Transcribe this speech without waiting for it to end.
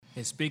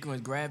It's Speaking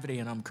with Gravity,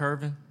 and I'm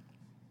Curvin.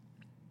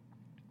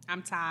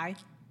 I'm Ty.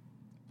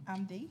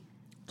 I'm D.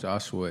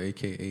 Joshua,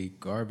 a.k.a.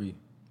 Garby.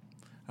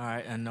 All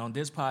right, and on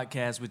this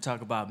podcast, we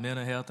talk about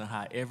mental health and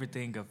how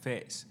everything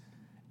affects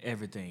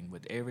everything.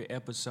 With every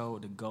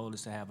episode, the goal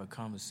is to have a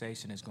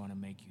conversation that's going to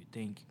make you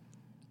think,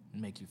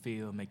 make you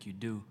feel, make you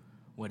do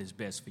what is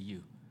best for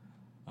you.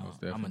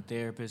 I'm a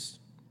therapist.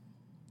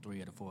 3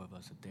 of the 4 of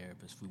us are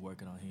therapists. We're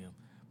working on him.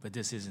 But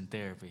this isn't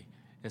therapy.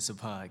 It's a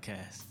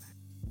podcast.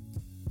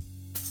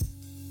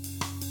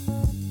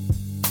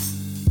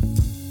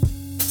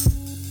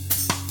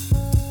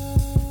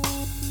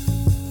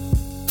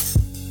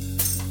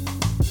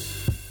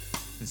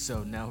 And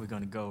so now we're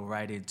going to go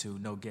right into,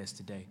 no guest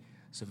today,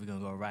 so we're going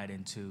to go right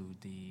into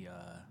the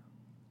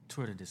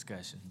Twitter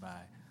discussion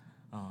by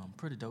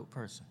pretty dope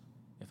person,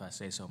 if I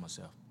say so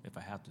myself, if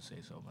I have to say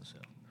so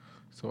myself.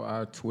 So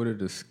our Twitter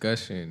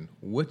discussion,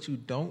 what you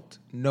don't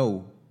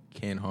know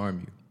can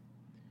harm you.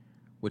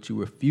 What you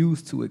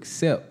refuse to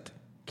accept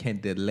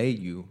can delay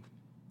you.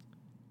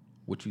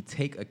 What you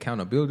take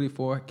accountability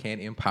for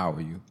can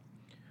empower you.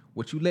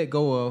 What you let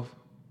go of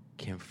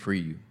can free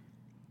you.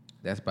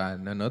 That's by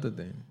none other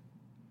than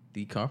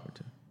D.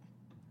 Carpenter,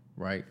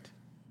 right?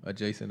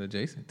 Adjacent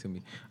to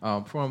me.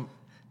 From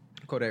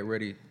Kodak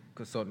Ready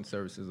Consulting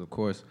Services, of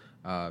course.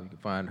 You can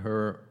find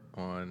her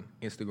on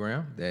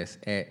Instagram. That's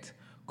at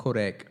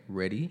Kodak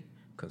Ready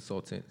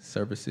Consultant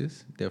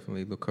Services.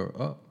 Definitely look her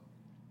up.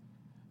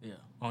 Yeah,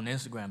 on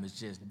Instagram it's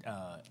just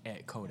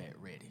at Kodak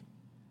Ready.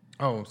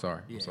 Oh, I'm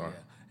sorry. Yeah, I'm sorry.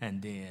 Yeah.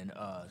 And then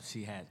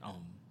she had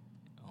on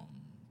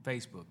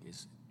Facebook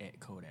is at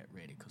Kodak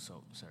Ready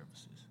Consulting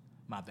Services.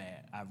 My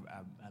bad, I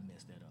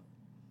messed that up.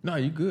 No,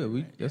 you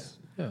good.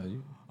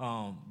 You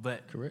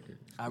but corrected.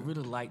 I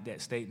really liked that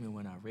statement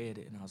when I read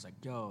it, and I was like,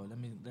 "Yo,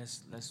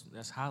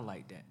 let's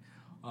highlight that."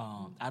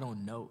 I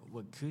don't know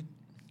what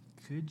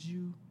could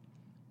you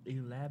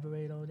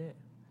elaborate on that?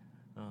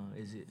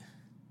 Is it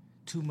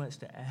too much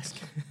to ask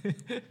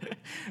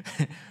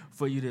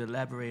for you to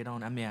elaborate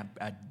on? I mean,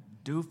 I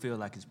do feel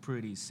like it's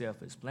pretty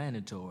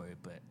self-explanatory,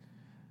 but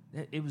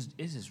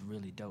it's just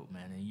really dope,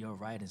 man. And your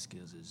writing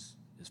skills is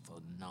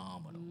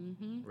phenomenal.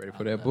 Mm-hmm. Ready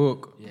for that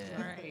book? Yeah.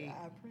 Right.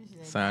 I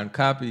appreciate Signed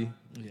copy.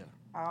 Yeah.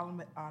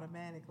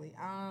 automatically.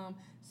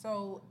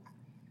 So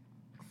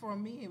for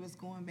me, it was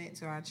going back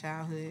to our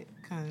childhood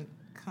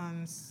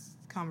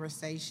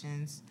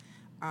conversations,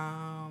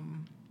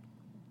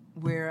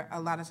 where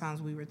a lot of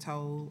times we were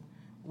told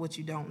what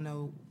you don't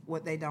know,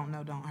 what they don't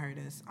know, don't hurt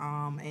us.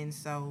 And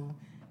so,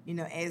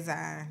 as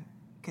I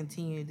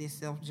continue this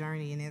self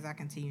journey and as I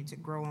continue to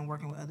grow and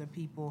working with other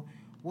people,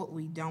 what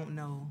we don't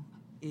know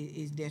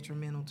is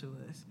detrimental to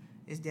us.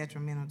 It's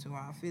detrimental to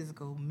our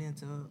physical,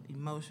 mental,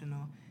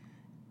 emotional,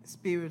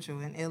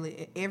 spiritual, and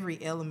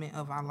every element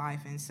of our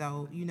life. And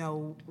so,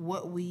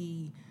 what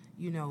we,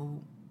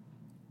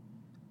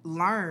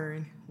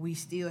 learn, we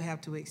still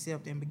have to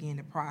accept and begin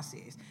to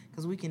process,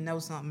 because we can know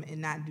something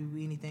and not do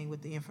anything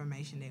with the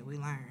information that we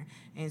learn.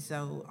 And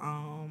so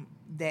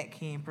that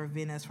can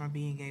prevent us from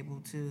being able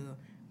to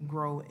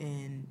grow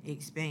and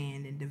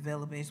expand and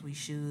develop as we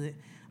should.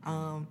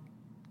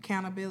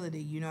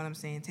 Accountability,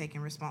 taking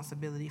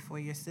responsibility for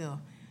yourself.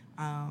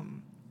 I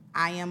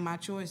am my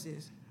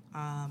choices,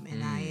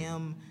 and I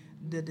am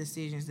the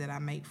decisions that I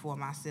make for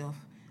myself,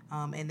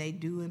 and they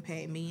do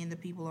impact me and the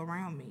people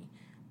around me.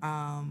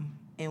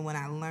 And when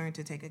I learn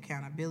to take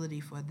accountability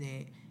for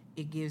that,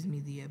 it gives me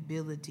the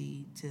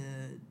ability to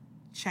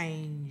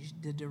change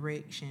the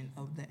direction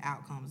of the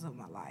outcomes of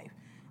my life.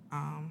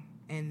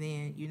 And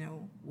then,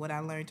 what I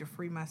learned to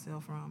free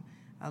myself from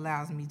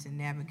allows me to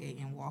navigate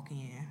and walk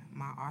in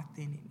my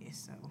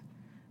authenticness. So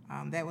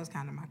that was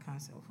kind of my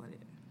concept for it.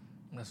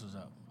 That's what's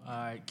up. All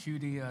right,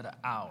 QD of the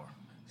hour.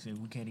 See,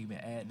 we can't even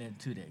add that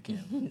to that,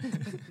 can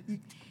we?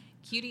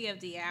 QD of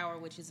the hour,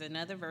 which is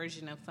another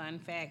version of fun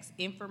facts,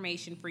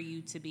 information for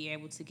you to be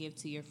able to give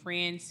to your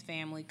friends,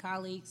 family,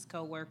 colleagues,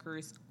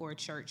 co-workers, or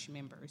church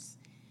members.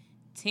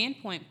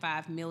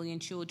 10.5 million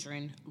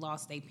children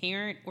lost a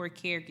parent or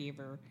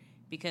caregiver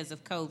because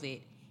of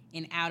COVID,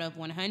 and out of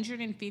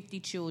 150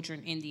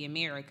 children in the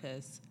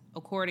Americas,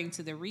 according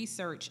to the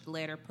research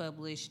letter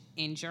published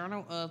in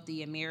Journal of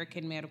the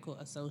American Medical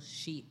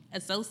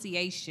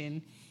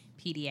Association,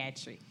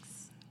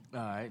 Pediatrics.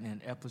 All right, and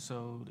then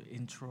episode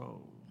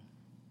intro.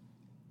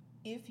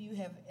 If you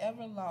have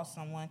ever lost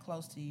someone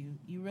close to you,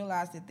 you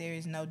realize that there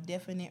is no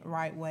definite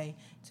right way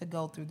to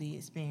go through the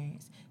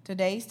experience.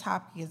 Today's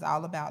topic is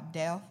all about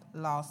death,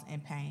 loss,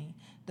 and pain.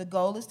 The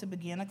goal is to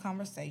begin a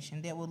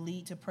conversation that will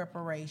lead to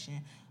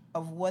preparation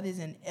of what is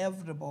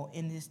inevitable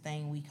in this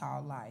thing we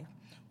call life.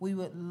 We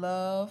would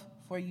love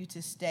for you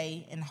to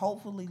stay and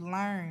hopefully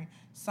learn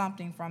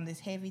something from this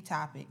heavy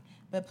topic,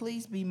 but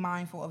please be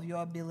mindful of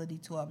your ability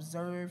to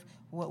observe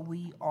what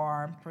we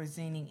are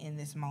presenting in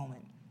this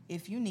moment.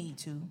 If you need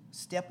to,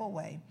 step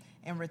away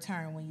and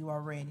return when you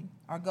are ready,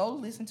 or go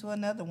listen to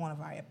another one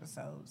of our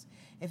episodes.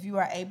 If you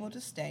are able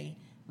to stay,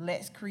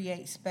 let's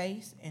create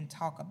space and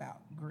talk about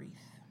grief.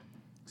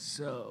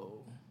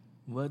 So,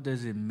 what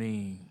does it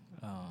mean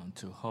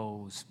to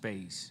hold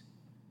space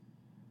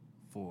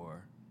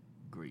for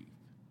grief.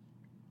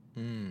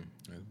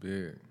 That's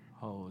big.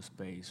 Hold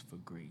space for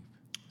grief.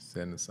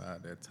 Setting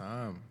aside that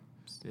time.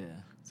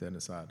 Yeah. Setting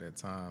aside that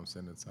time.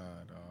 Setting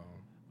aside.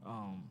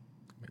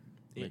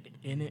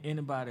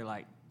 Anybody,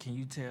 like, can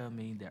you tell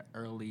me the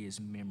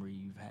earliest memory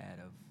you've had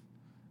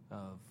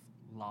of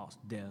loss,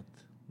 death,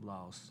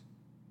 loss?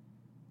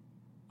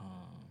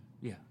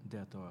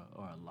 Death or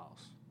a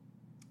loss.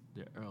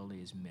 The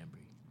earliest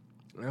memory.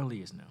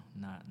 Earliest now,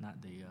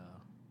 not the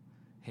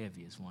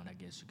heaviest one, I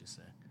guess you could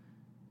say.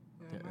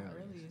 Well, my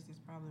earliest is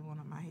probably one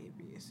of my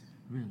heaviest.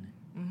 Really?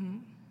 Mm-hmm.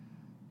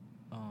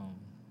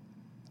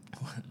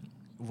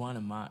 One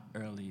of my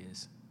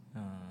earliest.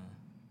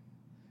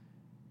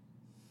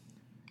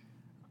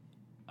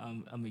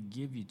 I'm gonna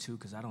give you two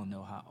because I don't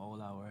know how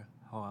old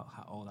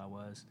I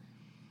was.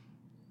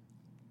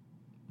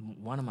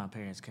 One of my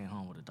parents came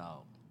home with a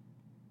dog.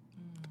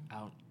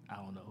 I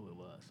don't know who it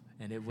was,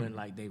 and it wasn't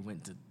like they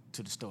went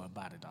to the store and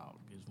bought a dog.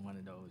 It was one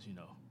of those,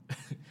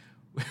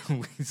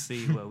 we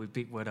see we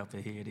pick one up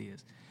and here it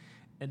is,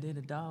 and then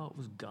the dog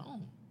was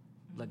gone.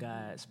 Like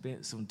I had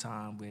spent some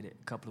time with it,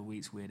 a couple of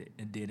weeks with it,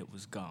 and then it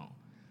was gone.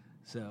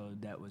 So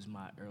that was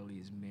my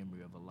earliest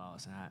memory of a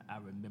loss, and I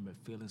remember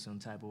feeling some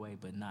type of way,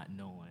 but not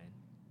knowing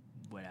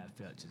what I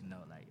felt. Just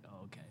know, like,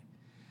 oh, okay.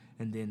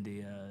 And then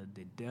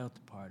the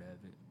death part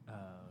of it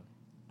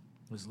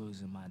was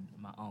losing my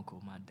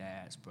uncle, my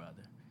dad's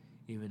brother,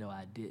 even though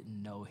I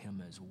didn't know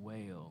him as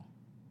well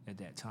at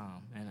that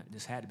time. And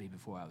this had to be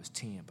before I was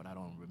 10, but I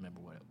don't remember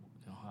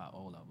how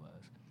old I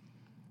was.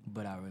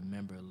 But I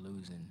remember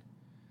losing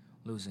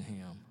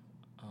him.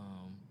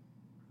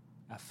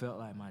 I felt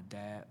like my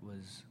dad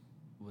was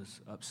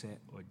upset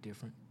or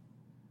different.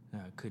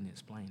 I couldn't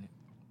explain it.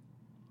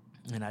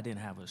 And I didn't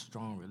have a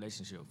strong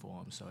relationship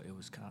for him, so it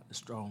was kind of a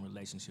strong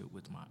relationship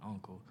with my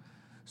uncle.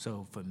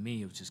 So for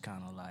me, it was just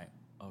kind of like,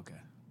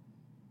 okay,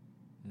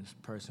 this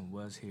person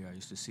was here. I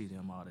used to see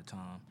them all the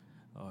time,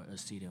 or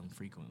see them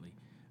frequently,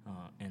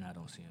 and I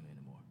don't see them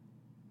anymore.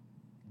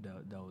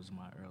 Those are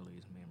my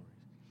earliest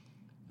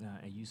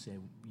memories. And you said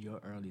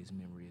your earliest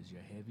memory is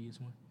your heaviest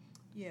one?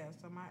 Yeah,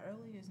 so my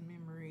earliest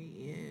memory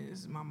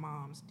is my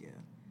mom's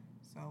death.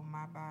 So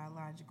my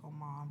biological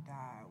mom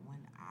died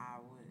when I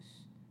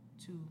was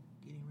 2,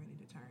 getting ready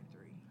to turn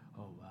 3.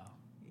 Oh, wow.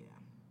 Yeah.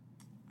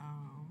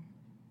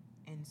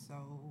 And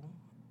so,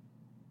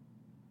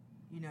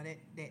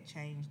 that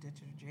changed the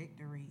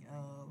trajectory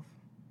of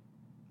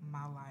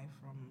my life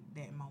from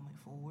that moment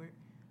forward.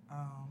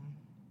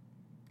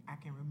 I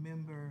can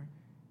remember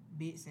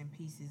bits and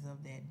pieces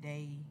of that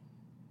day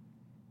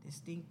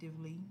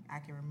distinctively. I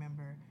can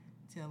remember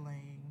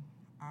telling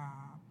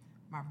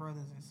my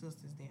brothers and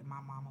sisters that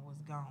my mama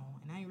was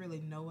gone. And I didn't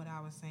really know what I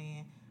was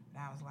saying,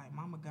 but I was like,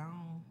 Mama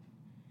gone.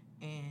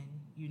 And,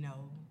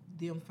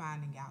 them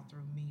finding out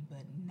through me,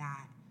 but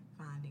not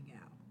finding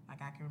out.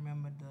 Like, I can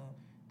remember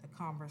the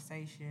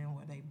conversation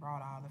where they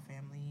brought all the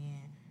family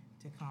in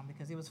to come,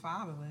 because it was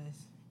 5 of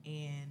us.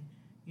 And,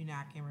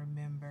 I can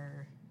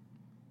remember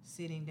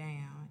sitting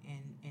down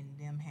and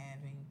them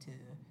having to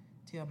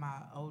tell my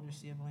older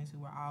siblings, who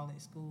were all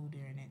at school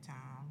during that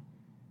time,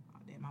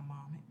 that my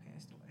mom had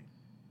passed away.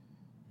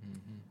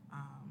 Mm-hmm.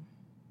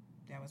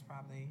 That was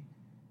probably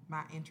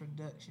my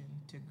introduction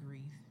to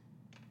grief,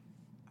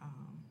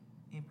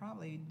 and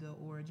probably the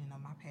origin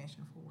of my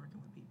passion for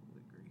working with people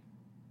with grief.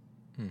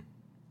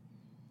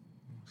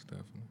 Most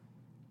definitely.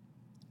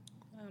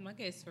 I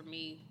guess for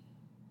me,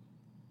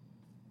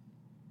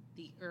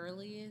 the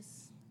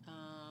earliest,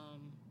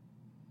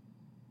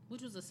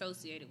 which was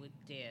associated with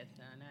death,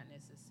 not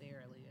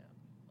necessarily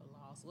a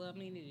loss. Well, I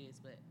mean, it is,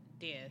 but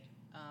death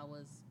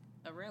was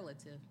a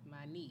relative,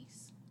 my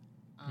niece.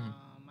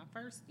 My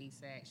first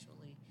niece,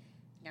 actually.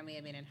 I may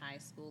have been in high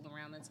school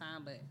around the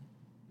time, but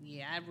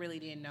yeah, I really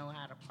didn't know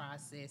how to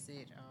process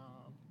it.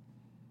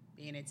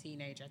 Being a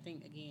teenager, I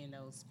think, again,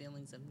 those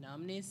feelings of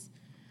numbness.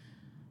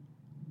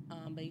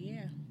 But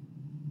yeah,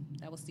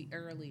 that was the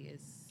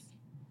earliest.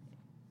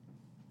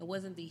 It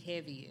wasn't the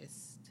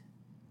heaviest,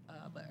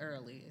 but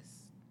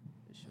earliest,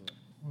 for sure.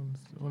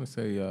 I want to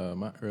say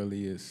my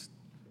earliest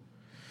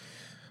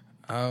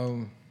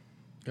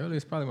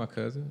probably my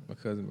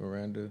cousin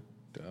Miranda.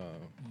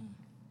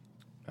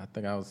 I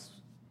think I was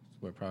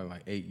probably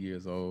like 8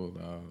 years old.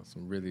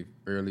 Some really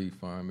early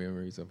fond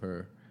memories of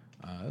her.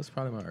 It was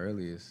probably my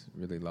earliest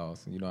really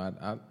loss. And,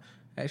 I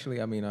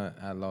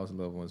lost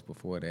loved ones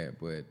before that,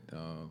 but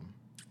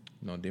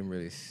didn't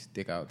really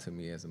stick out to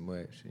me as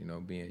much.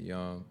 Being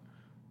young,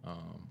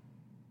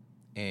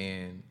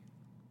 and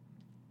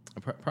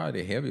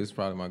probably the heaviest,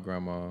 probably my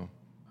grandma.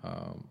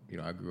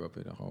 I grew up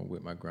in a home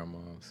with my grandma,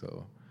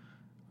 so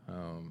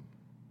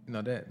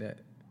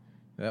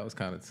that was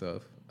kind of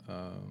tough.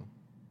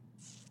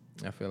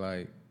 I feel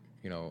like,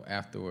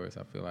 afterwards,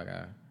 I feel like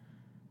I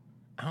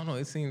don't know,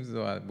 it seems as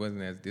though I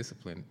wasn't as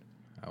disciplined,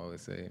 I would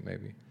say,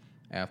 maybe,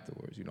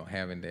 afterwards,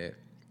 having that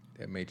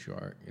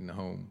matriarch in the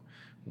home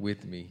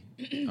with me.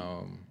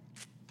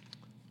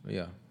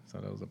 Yeah, so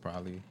those are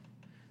probably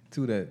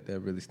 2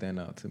 that really stand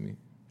out to me.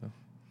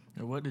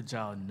 And what did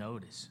y'all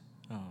notice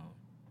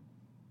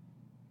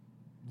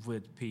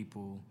with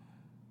people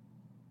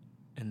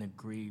and the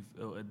grief,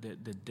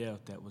 the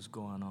death that was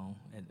going on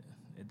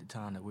at the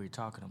time that we were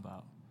talking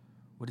about,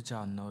 what did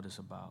y'all notice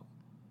about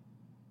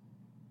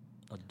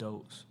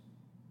adults,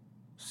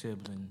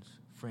 siblings,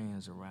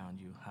 friends around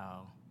you,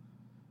 how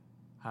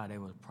they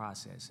were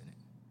processing it?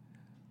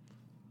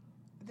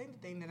 I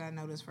think the thing that I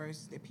noticed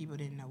first is that people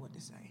didn't know what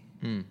to say.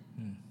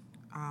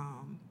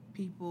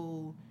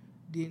 People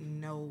didn't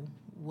know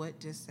what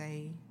to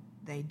say.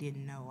 They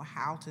didn't know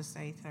how to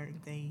say certain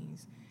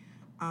things.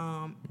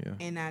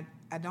 And I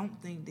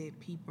don't think that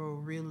people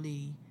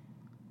really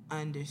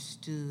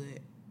understood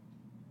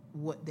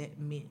what that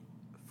meant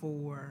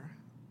for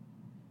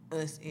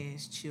us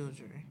as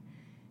children.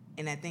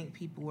 And I think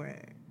people were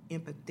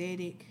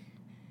empathetic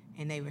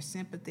and they were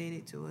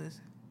sympathetic to us,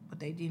 but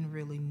they didn't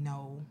really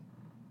know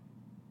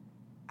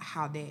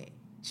how that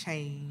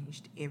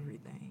changed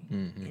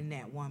everything in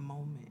that one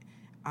moment.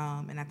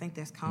 And I think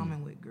that's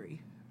common with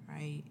grief,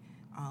 right?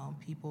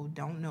 People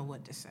don't know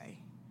what to say,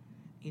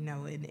 you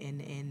know,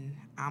 and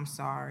I'm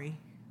sorry,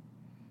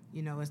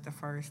 you know, it's the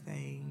first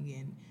thing.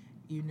 And,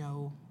 you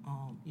know,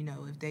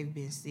 if they've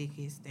been sick,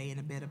 they in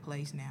a better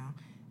place now.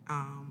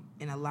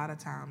 And a lot of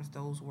times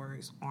those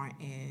words aren't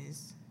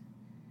as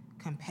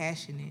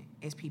compassionate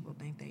as people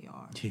think they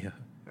are. Yeah.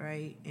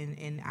 Right?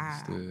 And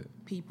I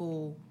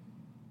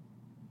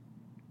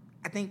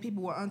think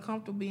people were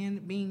uncomfortable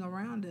being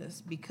around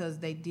us because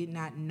they did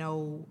not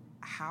know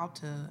how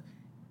to,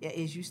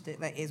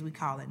 as we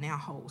call it now,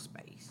 hold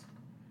space.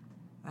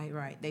 Like,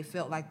 right? They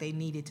felt like they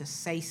needed to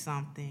say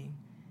something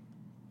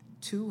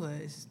to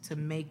us to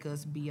make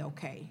us be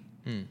okay.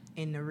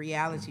 And the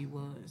reality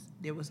was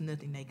there was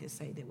nothing they could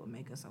say that would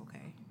make us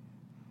okay.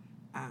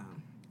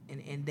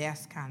 And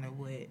that's kind of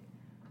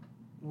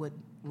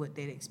what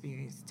that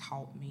experience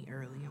taught me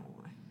early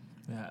on.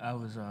 Yeah, I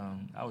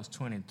was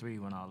 23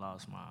 when I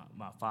lost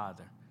my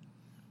father,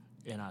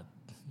 and I,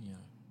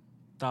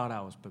 thought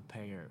I was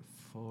prepared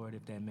for it,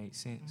 if that makes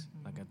sense.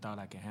 Like I thought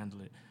I could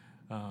handle it,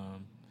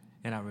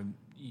 and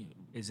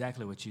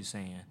exactly what you're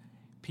saying.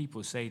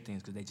 People say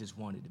things because they just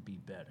want it to be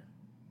better,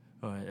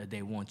 or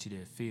they want you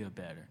to feel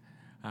better.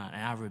 And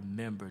I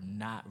remember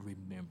not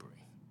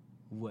remembering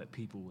what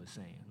people were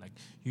saying. Like,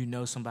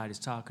 somebody's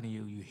talking to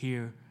you, you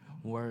hear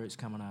words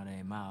coming out of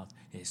their mouth,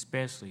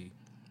 especially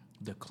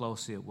the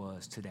closer it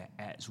was to that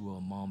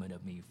actual moment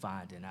of me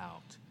finding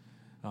out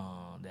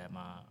that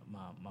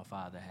my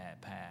father had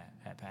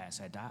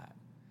died.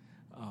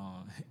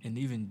 And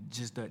even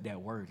just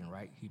that wording,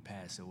 right? He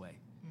passed away.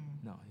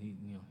 No, he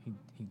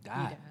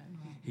died.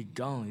 He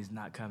gone. He's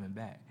not coming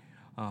back.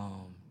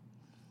 And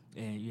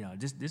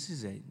this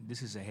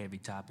is a heavy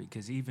topic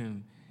because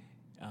even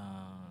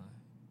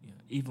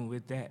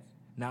with that,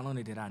 not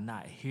only did I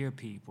not hear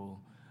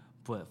people,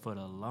 but for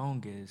the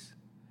longest,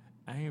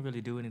 I didn't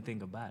really do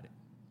anything about it.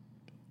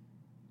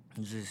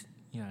 It's just,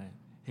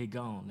 he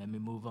gone. Let me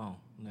move on.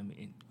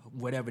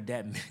 Whatever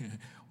that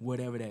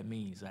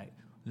means. Like,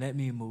 let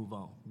me move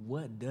on.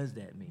 What does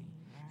that mean?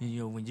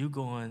 And, when you're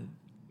going,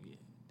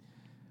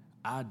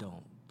 I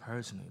don't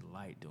personally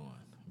like doing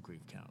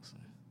grief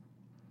counseling.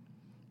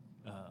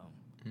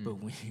 But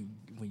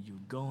when you're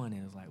going,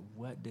 and it's like,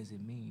 what does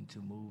it mean to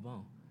move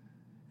on?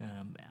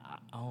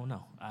 I don't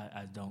know.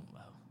 I don't.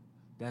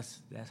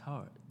 That's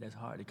hard. That's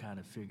hard to kind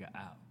of figure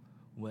out.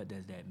 What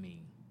does that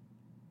mean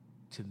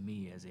to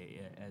me as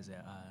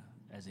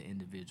an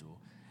individual?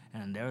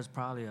 And there was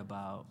probably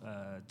about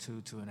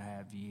 2.5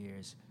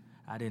 years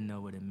I didn't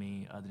know what it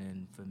mean other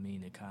than for me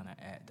to kind of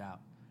act out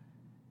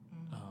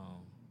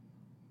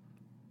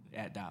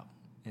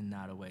in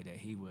not a way that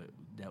he would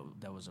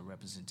that was a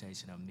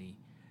representation of me,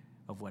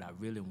 of what I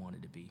really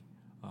wanted to be,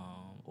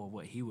 or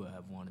what he would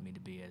have wanted me to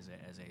be as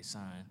a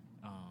son.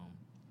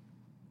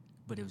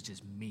 But it was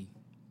just me,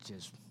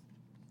 just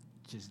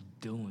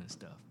doing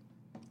stuff.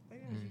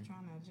 You're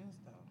trying to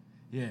adjust, though.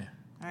 Yeah.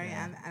 Right,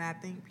 yeah. And I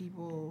think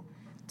people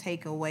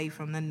take away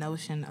from the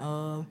notion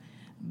of,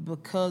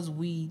 because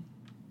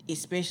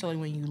especially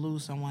when you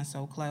lose someone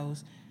so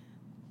close,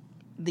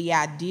 the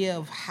idea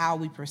of how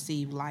we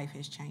perceive life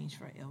has changed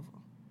forever,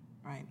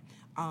 right?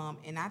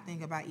 And I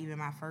think about even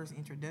my first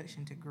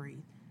introduction to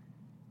grief.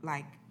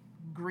 Like,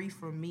 grief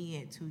for me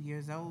at 2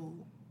 years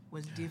old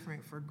was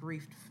different for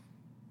grief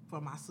for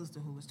my sister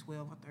who was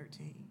 12 or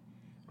 13,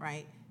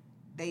 right?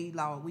 We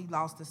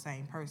lost the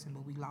same person,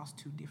 but we lost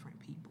two different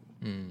people,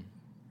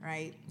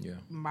 right? Yeah.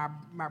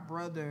 My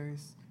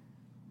brothers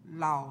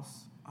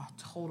lost a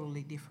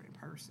totally different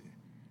person,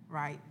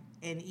 right?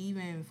 And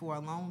even for a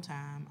long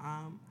time,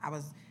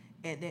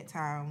 at that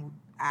time,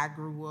 I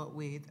grew up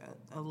with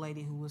a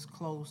lady who was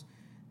close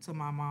to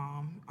my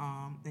mom,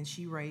 and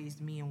she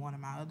raised me and one of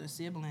my other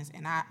siblings,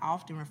 and I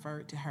often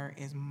referred to her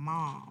as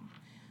mom.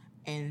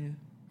 And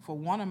for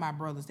one of my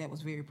brothers, that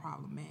was very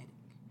problematic,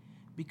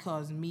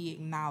 because me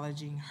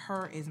acknowledging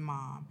her as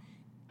mom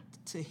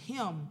to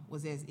him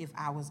was as if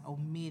I was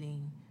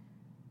omitting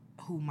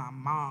who my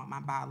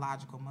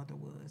biological mother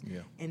was. Yeah.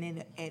 And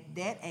then at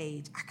that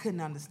age, I couldn't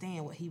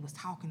understand what he was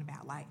talking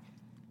about. Like,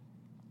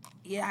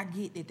 yeah, I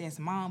get that that's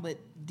mom, but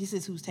this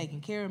is who's taking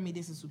care of me.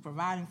 This is who's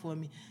providing for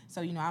me.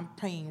 So, I'm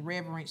paying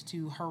reverence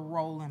to her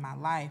role in my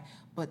life.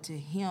 But to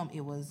him,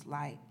 it was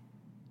like,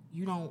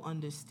 you don't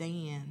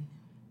understand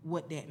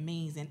what that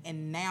means.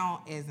 And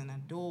now as an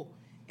adult,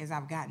 as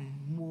I've gotten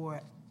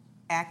more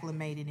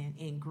acclimated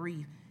in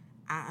grief,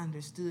 I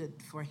understood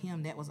for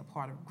him that was a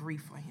part of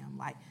grief for him.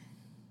 Like,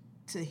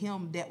 to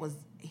him, that was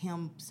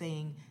him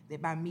saying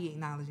that by me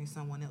acknowledging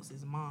someone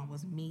else's mom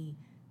was me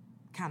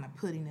kind of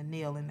putting a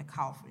nail in the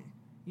coffin.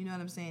 You know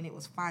what I'm saying? It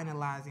was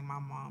finalizing my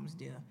mom's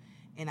death.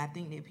 And I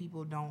think that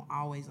people don't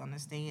always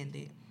understand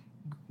that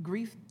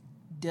grief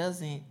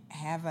doesn't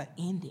have an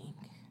ending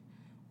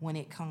when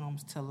it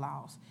comes to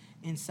loss.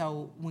 And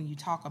so when you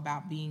talk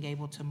about being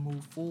able to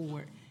move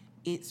forward,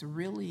 it's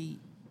really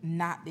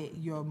not that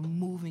you're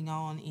moving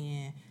on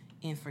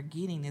and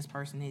forgetting this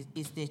person.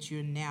 It's that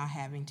you're now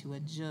having to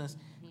adjust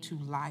to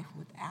life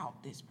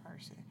without this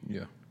person.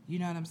 Yeah. You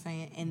know what I'm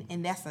saying?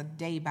 And that's a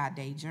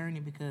day-by-day journey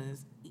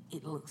because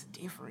it looks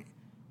different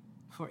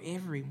for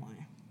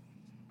everyone.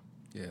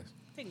 Yes.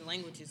 I think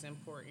language is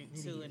important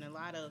too, and a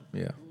lot of,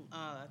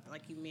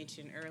 like you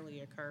mentioned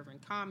earlier, Curvin,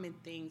 common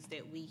things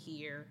that we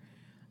hear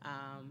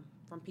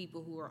from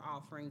people who are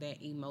offering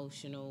that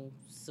emotional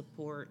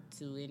support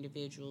to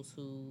individuals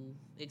who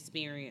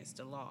experienced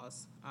a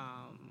loss.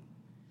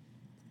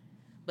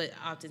 But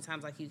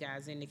oftentimes, like you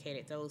guys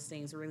indicated, those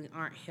things really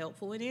aren't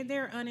helpful, and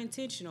they're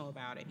unintentional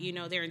about it.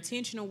 They're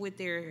intentional with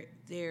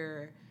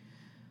their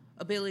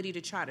ability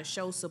to try to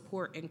show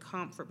support and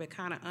comfort, but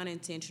kind of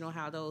unintentional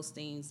how those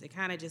things, it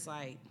kind of just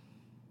like,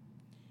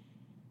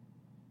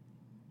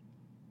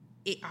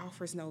 it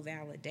offers no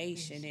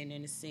validation in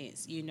a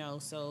sense,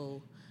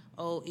 so,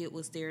 it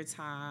was their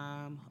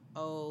time,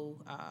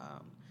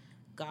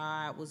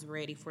 God was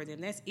ready for them.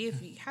 That's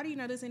how do you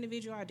know this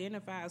individual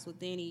identifies with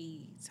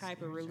any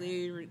type of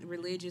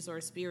religious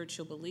or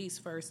spiritual beliefs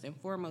first and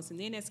foremost? And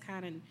then that's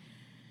kind of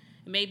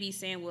maybe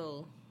saying,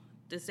 well,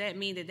 does that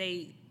mean that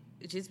they,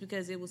 just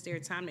because it was their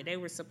time that they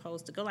were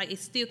supposed to go, like, it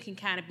still can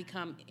kind of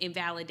become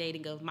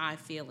invalidating of my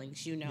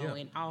feelings,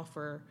 and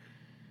offer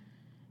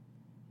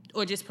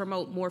or just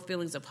promote more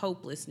feelings of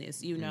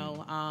hopelessness,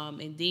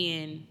 and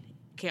then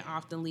can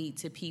often lead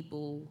to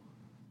people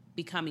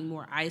becoming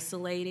more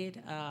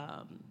isolated,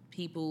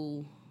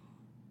 people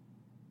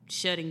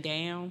shutting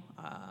down.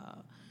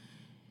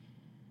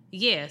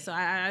 So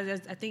I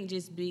think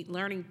just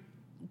learning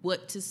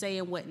what to say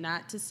and what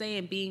not to say,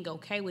 and being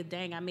okay with,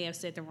 dang, I may have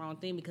said the wrong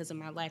thing because of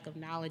my lack of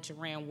knowledge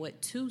around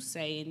what to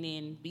say, and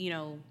then,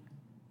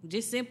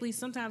 just simply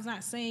sometimes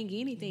not saying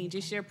anything,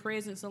 just your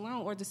presence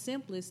alone, or the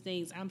simplest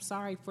things. I'm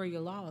sorry for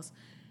your loss.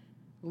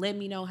 Let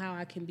me know how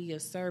I can be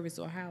of service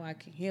or how I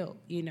can help,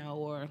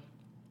 or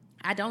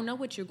I don't know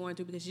what you're going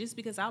through, because just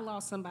because I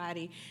lost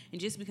somebody and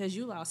just because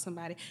you lost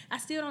somebody, I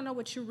still don't know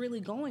what you're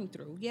really going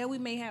through. Yeah, we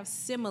may have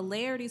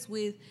similarities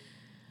with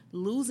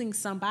losing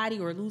somebody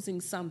or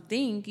losing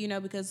something,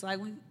 because like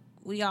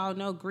we all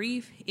know,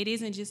 grief, it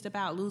isn't just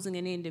about losing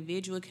an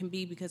individual. It can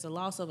be because of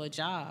loss of a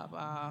job,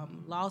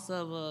 loss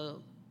of a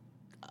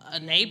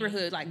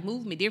neighborhood, like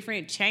movement,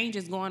 different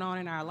changes going on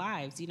in our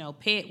lives,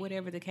 pet,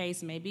 whatever the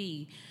case may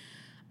be.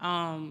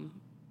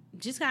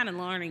 Just kind of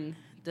learning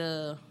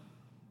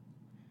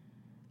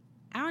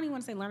I don't even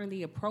want to say learning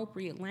the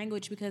appropriate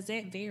language, because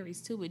that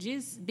varies too, but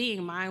just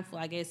being mindful,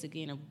 I guess,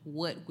 again, of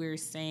what we're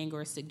saying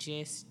or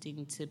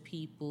suggesting to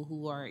people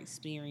who are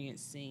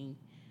experiencing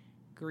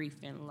grief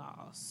and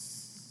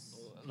loss.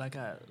 Like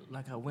I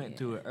went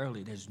through it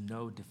early, there's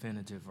no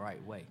definitive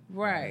right way.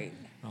 Right.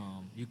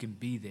 You can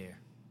be there,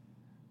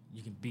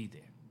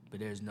 but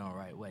there's no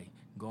right way.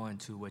 Going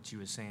to what you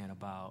were saying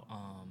about,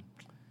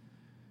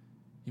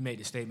 you made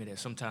the statement that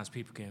sometimes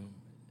people can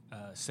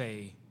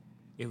say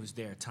it was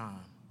their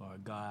time, or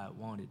God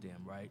wanted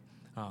them, right?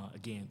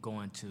 Again,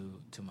 going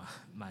to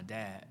my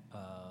dad,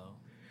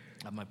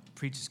 I'm a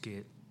preacher's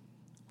kid,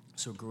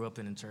 so grew up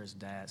in the church.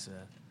 Dad's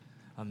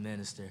a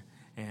minister,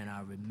 and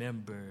I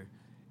remember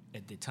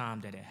at the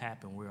time that it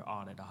happened, we were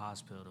all at the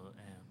hospital,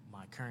 and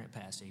my current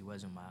pastor, he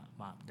wasn't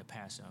the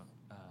pastor,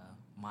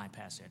 my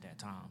pastor at that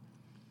time,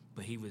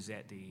 but he was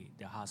at the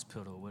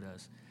hospital with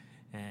us,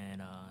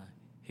 and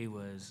he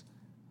was,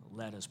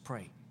 let us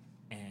pray,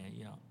 and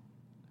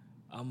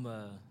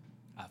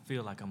I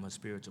feel like I'm a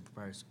spiritual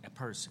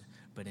person,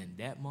 but in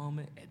that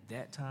moment, at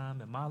that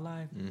time in my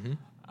life,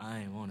 I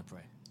didn't want to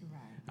pray.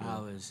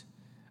 Right.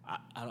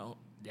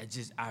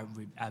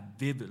 I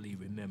vividly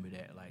remember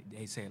that. Like,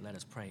 they said, let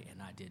us pray,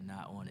 and I did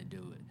not want to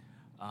do it.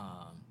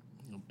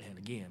 And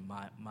again,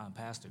 my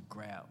pastor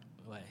grabbed,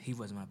 well, he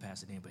wasn't my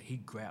pastor then, but he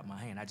grabbed my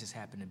hand. I just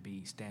happened to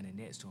be standing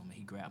next to him, and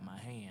he grabbed my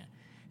hand.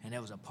 And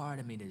there was a part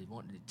of me that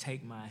wanted to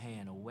take my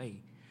hand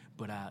away,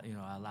 but I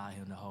allowed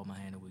him to hold my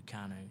hand, and we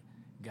kind of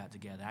got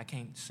together. I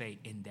can't say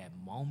in that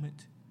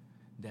moment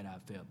that I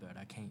felt better.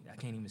 I can't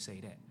even say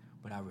that.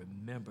 But I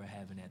remember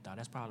having that thought.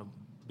 That's probably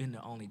been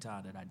the only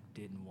time that I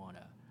didn't want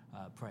to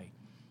pray.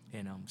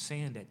 And I'm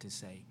saying that to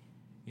say,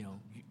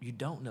 you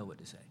don't know what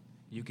to say.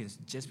 You can,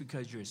 just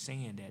because you're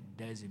saying that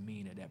doesn't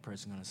mean that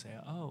person's going to say,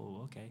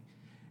 oh, okay.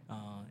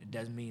 It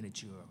doesn't mean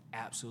that you're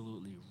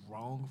absolutely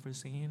wrong for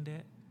saying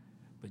that,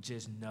 but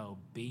just know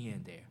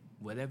being there.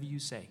 Whatever you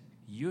say,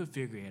 you'll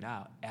figure it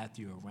out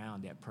after you're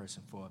around that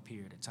person for a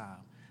period of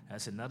time.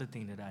 That's another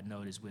thing that I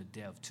noticed with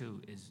death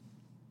too, is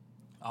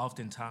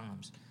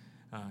oftentimes,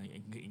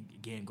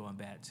 again going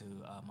back to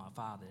my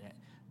father, that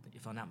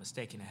if I'm not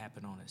mistaken, it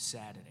happened on a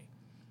Saturday,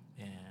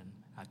 and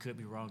I could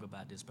be wrong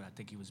about this, but I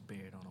think he was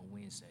buried on a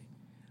Wednesday.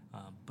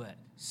 But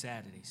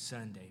Saturday,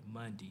 Sunday,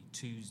 Monday,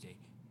 Tuesday,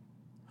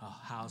 a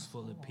house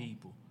full of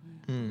people,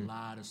 a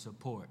lot of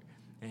support.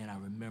 And I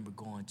remember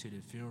going to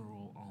the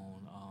funeral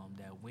on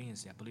that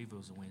Wednesday. I believe it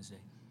was a Wednesday.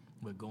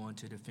 But going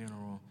to the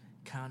funeral,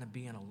 kind of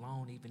being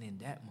alone even in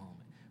that moment.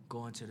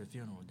 Going to the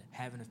funeral,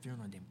 having a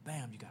funeral, and then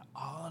bam, you got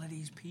all of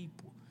these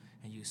people.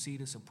 And you see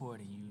the support,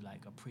 and you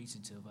like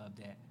appreciative of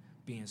that,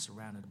 being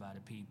surrounded by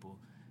the people.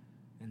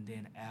 And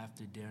then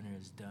after dinner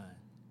is done,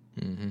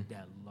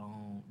 that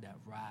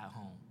ride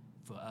home.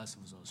 For us,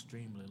 it was an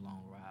extremely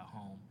long ride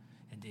home.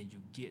 And then you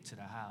get to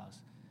the house,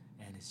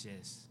 and it's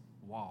just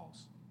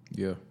walls.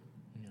 Yeah.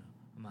 You know,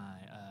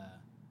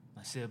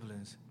 my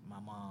siblings, my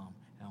mom,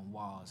 and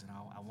walls. And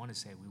I want to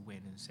say we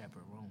went in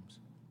separate rooms.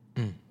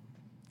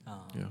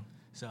 Yeah.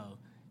 So,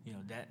 you know,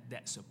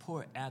 that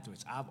support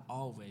afterwards, I've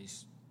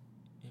always,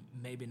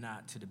 maybe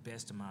not to the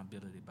best of my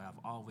ability, but I've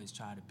always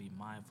tried to be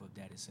mindful of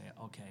that and say,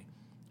 okay,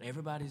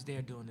 everybody's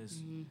there doing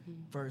this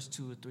first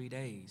 2 or 3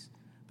 days.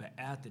 But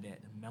after that,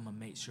 I'm going to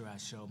make sure I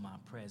show my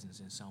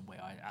presence in some way,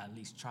 or I at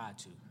least try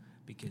to,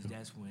 because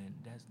that's when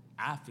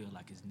I feel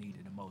like it's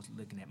needed the most,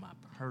 looking at my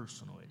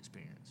personal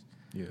experience.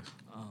 Yes.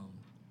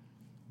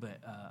 But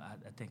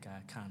I think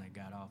I kind of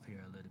got off here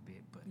a little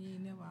bit. But You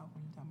never out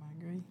when you talking about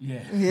grief.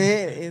 yeah.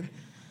 Yeah.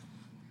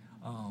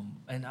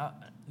 And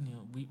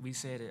we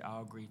said that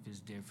all grief is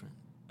different,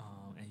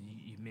 and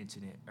you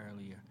mentioned it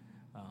earlier.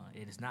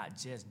 It is not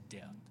just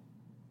death.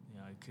 You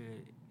know,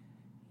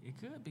 it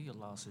could be a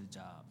loss of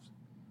jobs.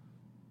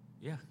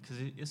 Yeah, because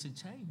it's a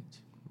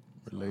change.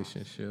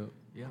 Relationship.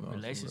 Yeah,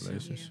 Loss of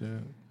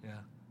relationship.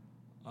 Yeah.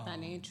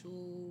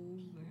 Financial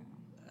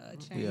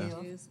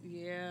changes.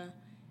 Yeah.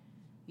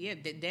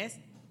 That's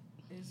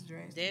It's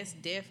drastic. That's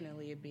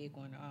definitely a big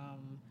one.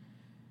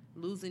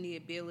 Losing the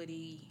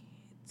ability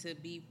to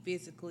be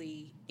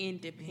physically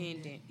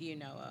independent,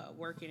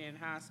 working in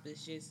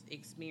hospice, just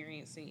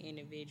experiencing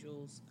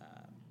individuals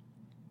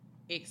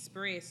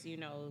express,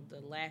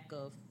 the lack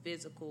of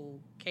physical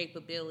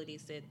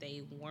capabilities that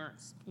they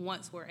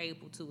once were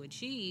able to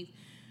achieve,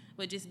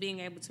 but just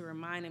being able to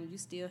remind them you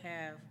still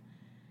have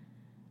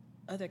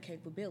other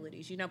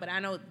capabilities, but I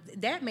know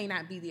that may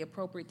not be the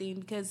appropriate thing,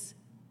 because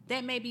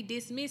that may be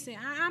dismissing.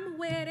 I'm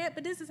aware of that,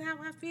 but this is how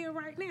I feel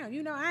right now.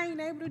 I ain't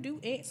able to do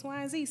X,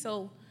 Y, and Z.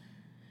 So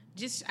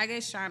just, I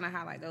guess, trying to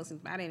highlight those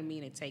things. I didn't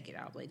mean to take it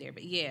off like there,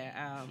 but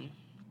yeah,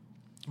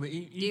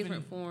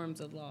 different forms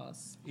of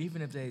loss.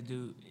 Even if they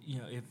do,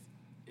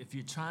 if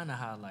you're trying to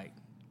highlight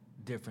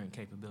different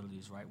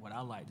capabilities, right? What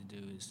I like to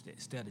do is,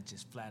 instead of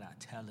just flat out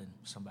telling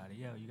somebody,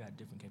 yo, you got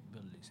different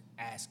capabilities,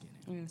 asking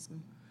it. Yes.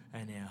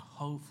 And then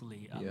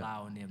hopefully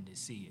allowing them to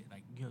see it.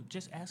 Like,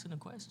 just asking a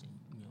question.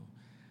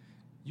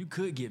 You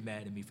could get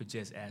mad at me for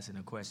just asking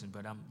a question,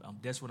 but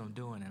that's what I'm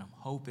doing, and I'm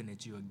hoping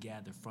that you'll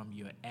gather from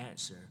your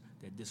answer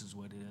that this is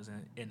what it is.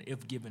 And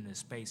if given the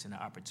space and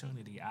the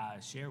opportunity, I'll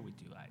share with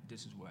you, like,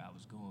 this is where I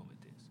was going with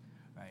this,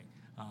 right?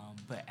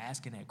 But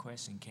asking that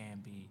question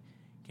can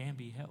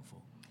be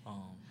helpful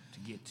to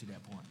get to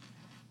that point.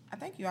 I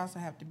think you also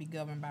have to be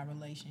governed by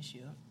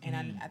relationship.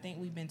 And I think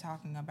we've been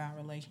talking about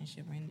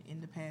relationship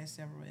in the past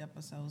several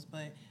episodes,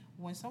 but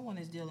when someone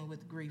is dealing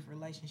with grief,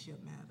 relationship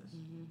matters,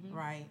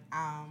 right?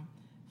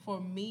 For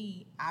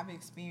me, I've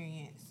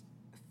experienced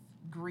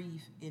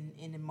grief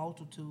in the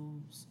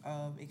multitudes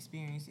of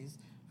experiences,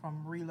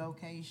 from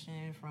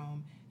relocation,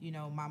 from,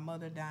 my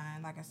mother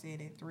dying, like I said,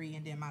 at 3,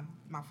 and then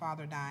my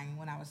father dying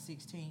when I was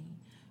 16.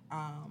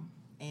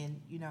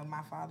 And,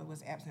 my father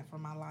was absent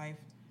from my life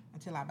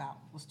until I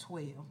was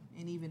 12.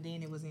 And even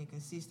then it was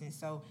inconsistent.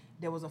 So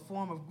there was a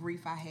form of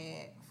grief I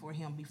had for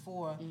him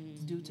before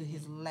due to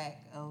his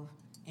lack of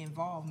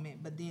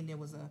involvement. But then there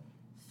was a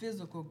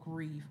physical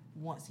grief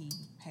once he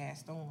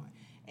passed on.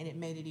 And it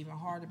made it even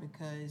harder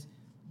because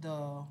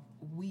the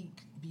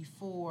week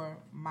before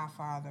my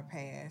father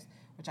passed,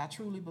 which I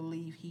truly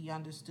believe he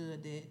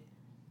understood that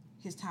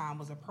his time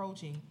was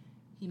approaching,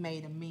 he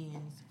made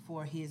amends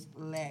for his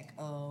lack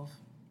of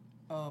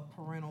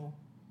parental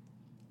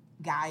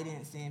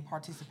guidance and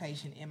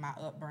participation in my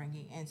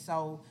upbringing. And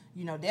so,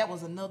 that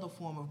was another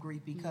form of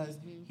grief, because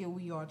here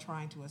we are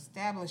trying to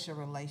establish a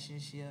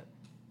relationship,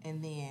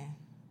 and then,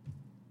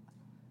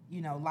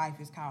 life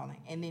is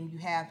calling. And then you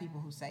have people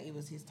who say it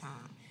was his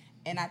time.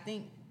 And I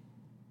think,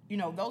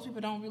 those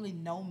people don't really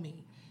know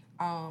me.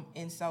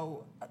 And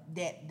so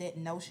that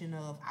notion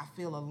of I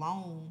feel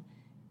alone,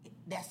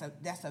 that's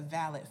a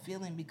valid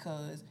feeling,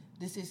 because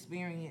this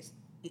experience,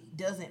 it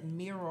doesn't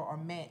mirror or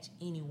match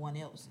anyone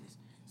else's.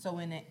 So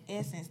in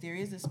essence, there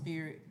is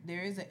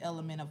an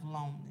element of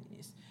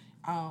loneliness.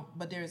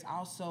 But there is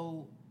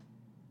also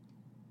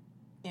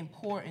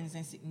importance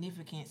and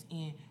significance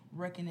in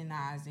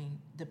recognizing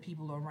the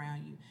people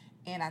around you.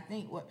 And I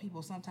think what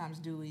people sometimes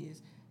do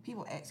is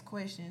people ask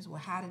questions,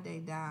 well, how did they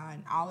die,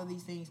 and all of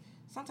these things.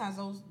 Sometimes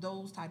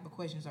those type of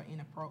questions are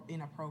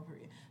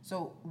inappropriate.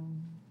 So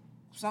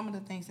some of the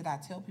things that I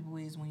tell people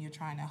is when you're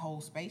trying to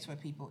hold space for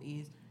people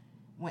is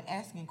when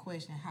asking a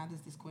question, how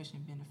does this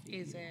question benefit you?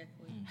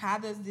 Exactly. How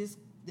does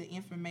the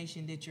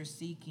information that you're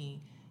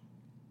seeking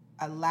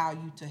allow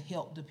you to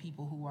help the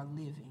people who are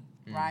living,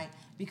 right?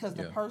 Because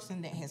the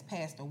person that has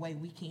passed away,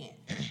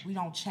 we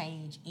don't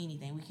change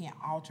anything. We can't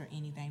alter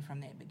anything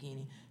from that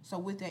beginning. So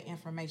with that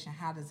information,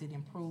 how does it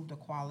improve the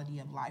quality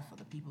of life for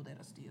the people that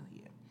are still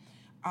here?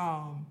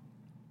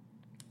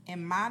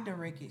 In my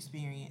direct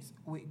experience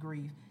with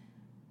grief,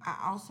 I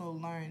also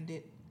learned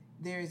that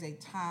there is a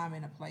time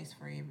and a place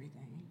for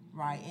everything,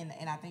 right?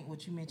 And I think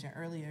what you mentioned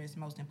earlier is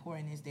most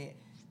important is that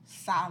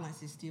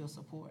silence is still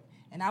support.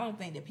 And I don't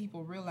think that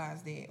people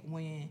realize that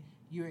when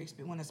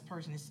this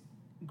person is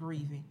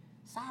grieving,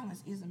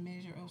 silence is a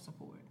measure of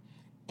support.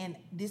 And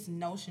this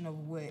notion of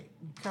what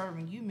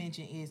Kervin you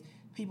mentioned is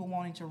people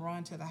wanting to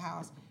run to the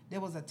house.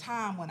 There was a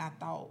time when I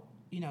thought,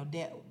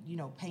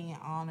 paying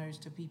honors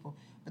to people,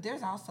 but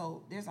there's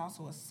also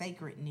a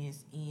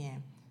sacredness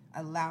in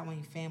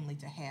allowing family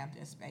to have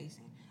their space.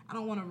 And I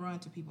don't want to run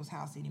to people's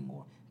house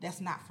anymore.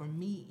 That's not for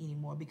me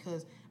anymore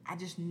because I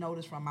just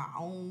noticed from my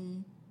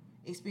own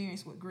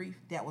experience with grief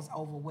that was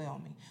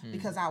overwhelming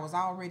because I was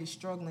already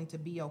struggling to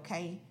be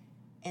okay,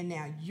 and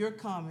now you're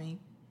coming,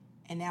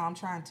 and now I'm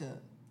trying to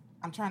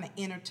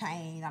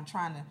entertain, I'm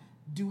trying to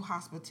do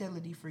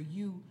hospitality for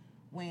you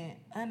when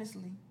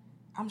honestly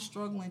I'm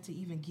struggling to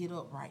even get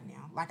up right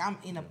now. Like I'm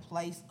in a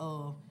place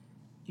of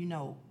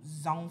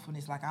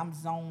zonefulness, like I'm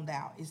zoned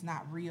out. It's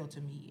not real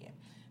to me yet.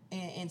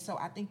 And so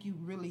I think you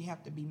really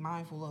have to be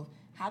mindful of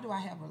how do I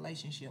have a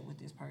relationship with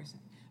this person?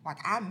 Like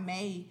I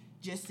may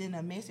just send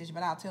a message,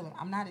 but I'll tell them,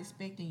 I'm not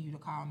expecting you to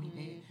call me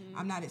back.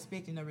 I'm not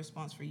expecting a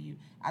response for you.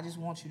 I just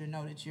want you to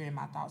know that you're in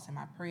my thoughts and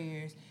my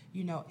prayers.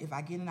 If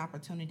I get an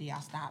opportunity,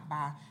 I'll stop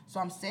by. So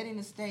I'm setting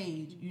the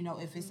stage,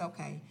 if it's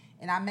okay.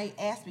 And I may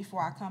ask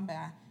before I come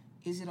by,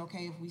 is it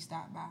okay if we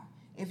stop by?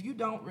 If you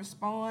don't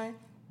respond,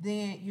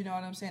 then, you know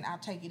what I'm saying, I'll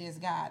take it as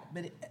God.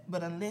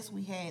 But unless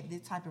we had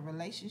this type of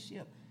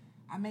relationship,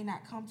 I may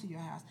not come to your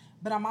house.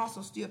 But I'm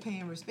also still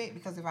paying respect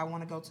because if I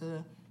want to go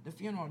to the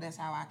funeral, that's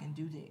how I can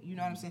do that. You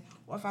know what I'm saying?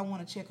 Or if I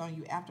want to check on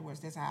you afterwards,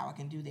 that's how I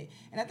can do that.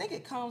 And I think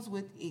it comes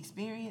with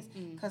experience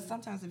because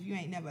sometimes if you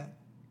ain't never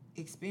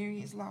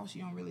experienced loss,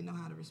 you don't really know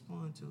how to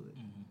respond to it.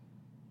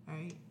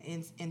 Right?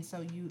 And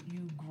so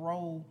you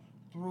grow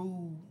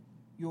through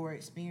your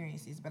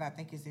experiences. But I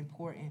think it's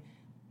important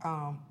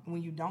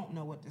when you don't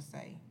know what to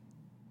say,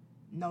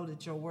 know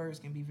that your words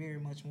can be very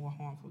much more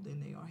harmful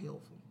than they are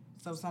helpful.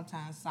 So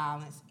sometimes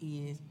silence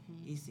is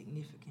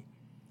significant.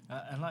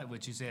 I like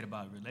what you said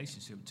about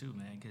relationship too,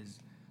 man, because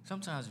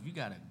sometimes if you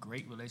got a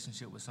great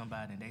relationship with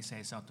somebody and they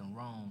say something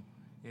wrong,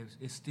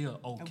 it's still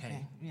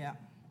okay. Yeah.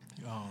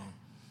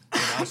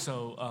 And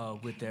also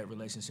with that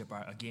relationship,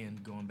 again,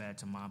 going back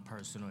to my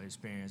personal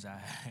experience, I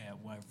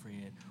had one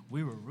friend,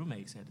 we were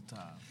roommates at the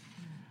time.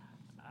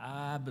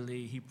 I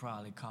believe he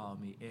probably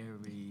called me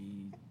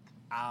every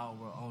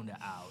hour on the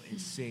hour, it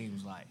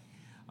seems like.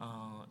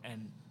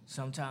 And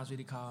sometimes when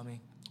he called me,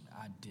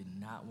 I did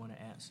not want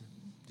to answer.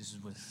 This is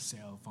when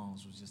cell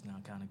phones was just now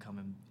kind of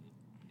coming,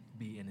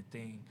 being a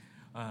thing.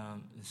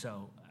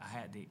 So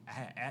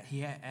he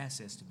had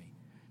access to me.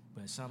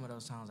 But some of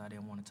those times I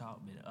didn't want to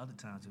talk, but other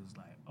times it was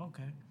like,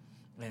 okay.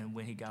 And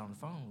when he got on the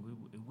phone,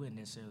 it wouldn't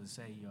necessarily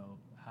say,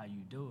 how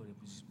you do it.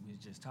 We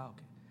was just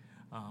talking.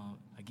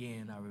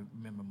 Again, I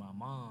remember my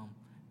mom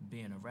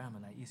being around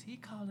me like, is he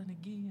calling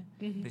again?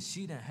 But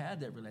she didn't have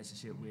that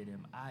relationship with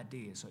him. I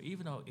did. So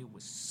even though it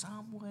was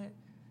somewhat,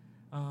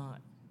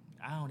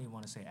 I don't even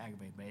want to say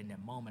aggravated, but in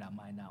that moment, I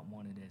might not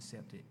want to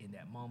accept it in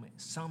that moment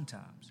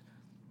sometimes.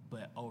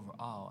 But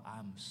overall,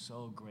 I'm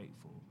so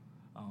grateful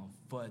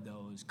for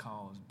those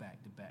calls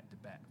back to back to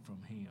back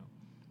from him.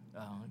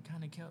 It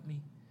kind of kept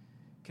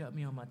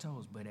me on my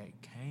toes, but it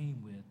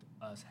came with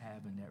us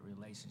having that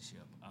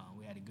relationship.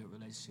 We had a good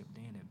relationship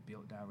then. It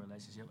built our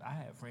relationship. I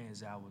had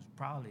friends that I was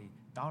probably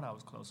thought I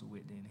was closer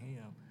with than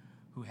him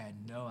who had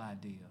no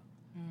idea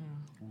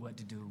what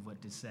to do, what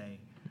to say,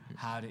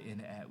 how to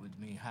interact with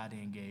me, how to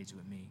engage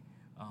with me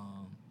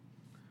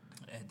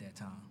at that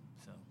time.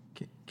 So,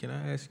 can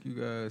I ask you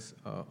guys,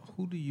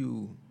 who do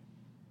you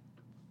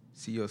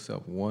see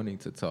yourself wanting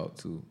to talk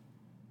to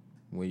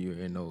when you're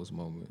in those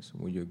moments,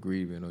 when you're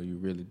grieving or you're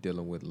really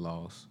dealing with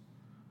loss?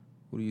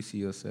 Who do you see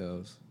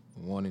yourselves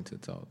wanting to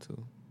talk to?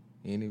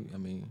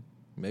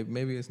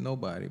 Maybe it's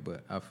nobody,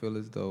 but I feel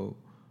as though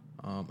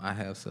I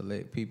have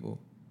select people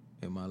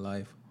in my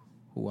life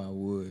who I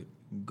would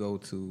go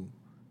to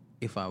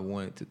if I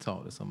wanted to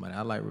talk to somebody.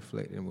 I like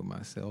reflecting with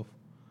myself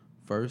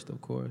first,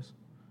 of course,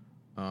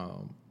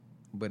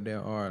 but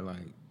there are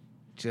like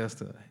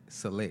just a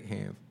select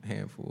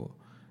handful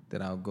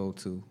that I'll go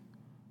to.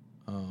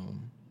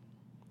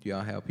 Do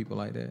y'all have people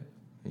like that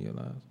in your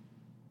lives?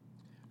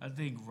 I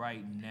think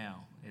right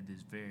now, at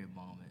this very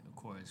moment, of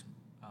course,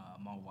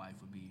 my wife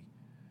would be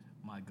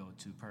my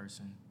go-to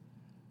person,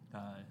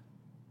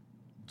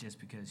 just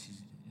because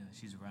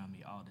she's around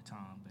me all the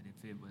time. But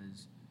if it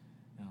was,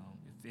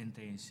 if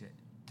anything,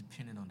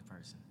 depending on the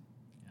person,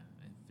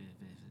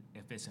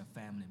 if it's a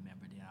family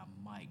member, then I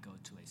might go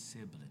to a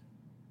sibling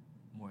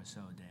more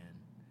so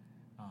than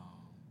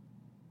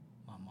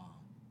my mom.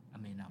 I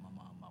mean, not my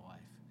mom, my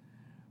wife.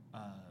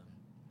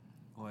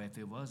 Or if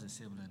it was a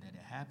sibling that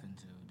it happened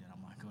to, then I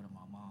might go to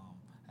my mom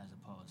as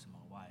opposed to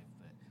my wife.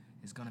 But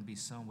it's going to be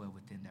somewhere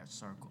within that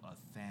circle of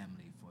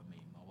family for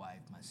me. My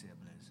wife, my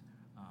siblings,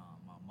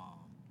 my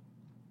mom.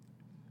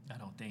 I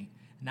don't think,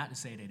 not to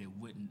say that I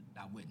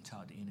wouldn't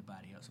talk to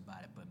anybody else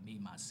about it, but me,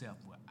 myself,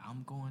 where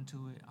I'm going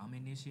to it, I'm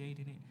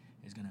initiating it,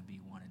 is going to be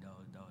one of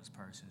those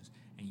persons.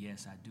 And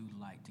yes, I do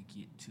like to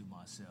get to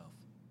myself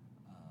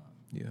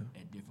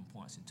at different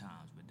points in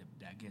times. But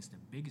I guess the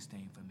biggest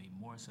thing for me,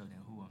 more so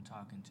than who I'm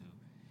talking to,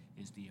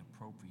 is the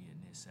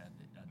appropriateness of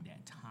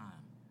that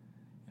time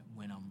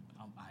when I'm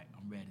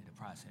ready to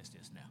process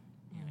this now.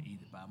 You know,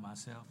 either by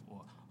myself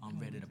or I'm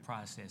ready to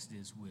process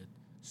this with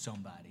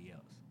somebody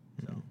else.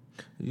 So,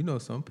 you know,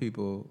 some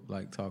people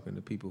like talking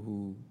to people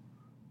who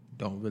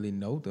don't really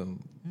know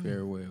them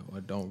very well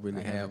or don't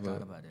really have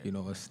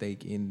a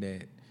stake in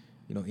that,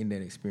 in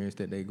that experience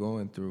that they're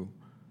going through.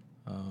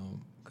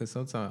 Because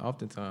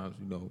oftentimes,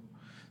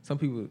 some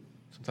people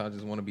sometimes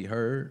just want to be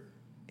heard,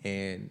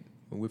 and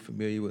when we're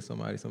familiar with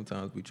somebody,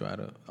 sometimes we try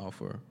to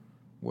offer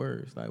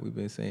words, like we've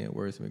been saying,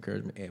 words of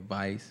encouragement,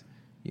 advice.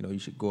 You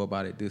should go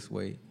about it this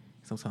way.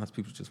 Sometimes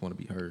people just want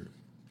to be heard.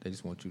 They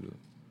just want to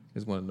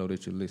know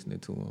that you're listening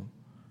to them.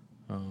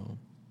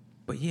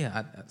 But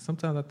yeah,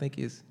 sometimes I think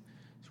it's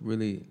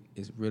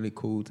really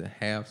cool to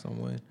have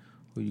someone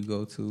who you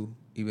go to,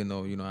 even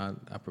though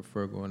I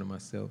prefer going to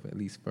myself at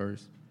least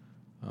first.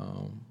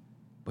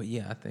 But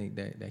yeah, I think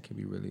that can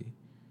be really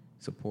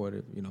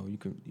supportive. You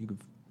can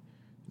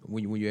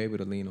when you're able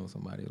to lean on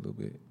somebody a little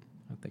bit,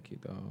 I think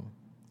it can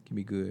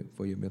be good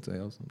for your mental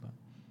health sometimes.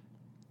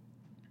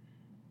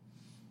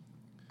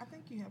 I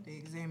think you have to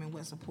examine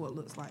what support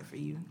looks like for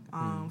you.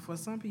 For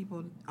some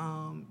people,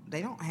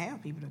 they don't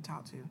have people to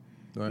talk to.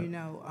 Right.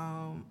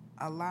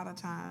 A lot of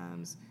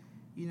times,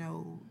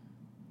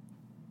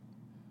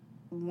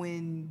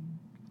 when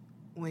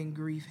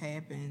grief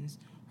happens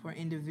for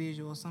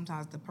individuals,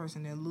 sometimes the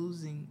person they're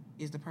losing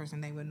is the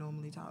person they would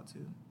normally talk to,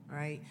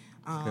 right?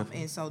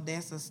 And so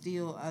that's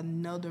still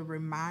another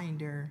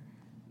reminder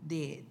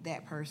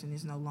that person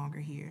is no longer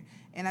here.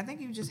 And I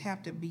think you just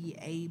have to be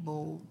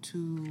able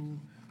to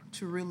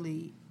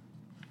really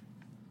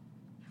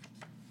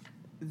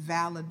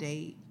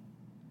validate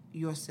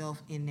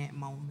yourself in that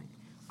moment.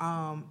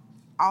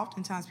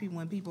 Oftentimes,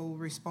 when people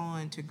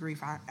respond to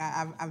grief,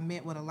 I've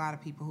met with a lot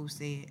of people who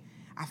said,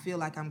 "I feel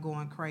like I'm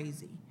going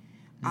crazy,"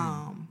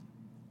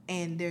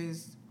 and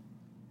there's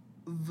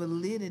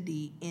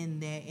validity in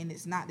that. And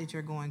it's not that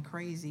you're going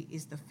crazy;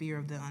 it's the fear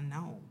of the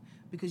unknown,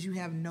 because you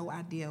have no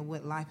idea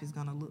what life is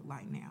going to look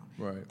like now,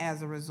 right,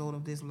 as a result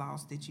of this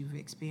loss that you've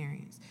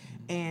experienced.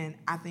 And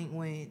I think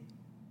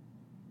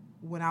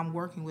when I'm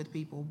working with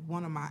people,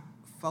 one of my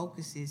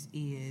focuses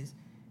is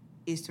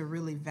to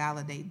really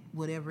validate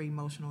whatever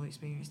emotional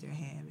experience they're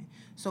having.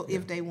 So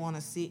if they want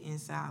to sit in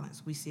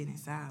silence, we sit in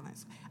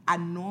silence. I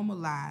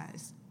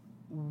normalize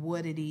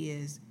what it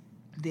is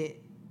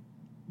that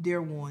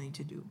they're wanting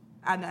to do.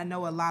 I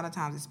know a lot of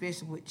times,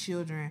 especially with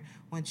children,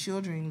 when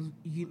children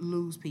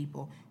lose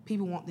people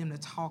want them to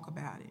talk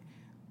about it.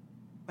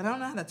 But I don't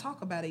know how to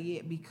talk about it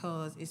yet,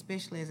 because,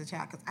 especially as a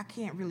child, because I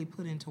can't really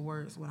put into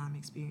words what I'm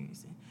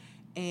experiencing.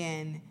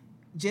 And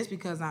just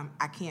because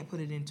I can't put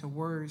it into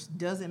words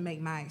doesn't make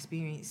my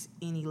experience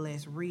any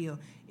less real.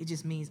 It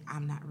just means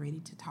I'm not ready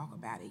to talk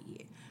about it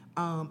yet.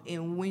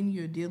 And when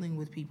you're dealing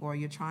with people or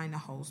you're trying to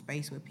hold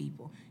space with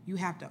people, you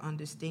have to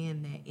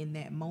understand that in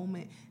that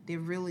moment, there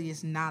really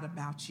is not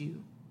about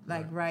you.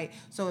 Right?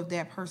 So if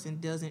that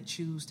person doesn't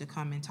choose to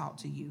come and talk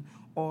to you,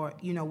 or,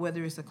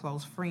 whether it's a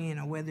close friend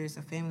or whether it's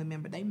a family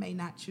member, they may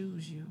not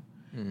choose you.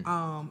 You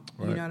know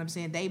what I'm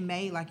saying? They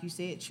may, like you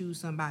said, choose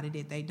somebody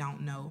that they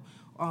don't know.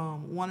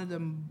 One of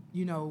them,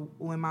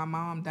 when my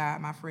mom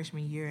died my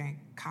freshman year in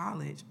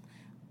college,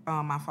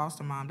 my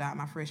foster mom died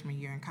my freshman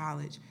year in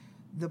college,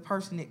 the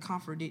person that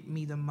comforted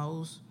me the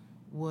most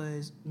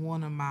was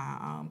one of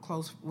my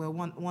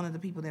one of the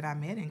people that I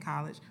met in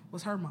college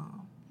was her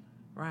mom,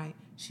 right?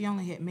 She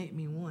only had met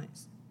me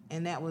once,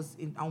 and that was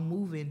on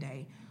moving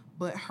day.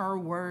 But her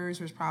words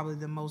was probably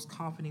the most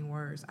comforting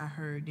words I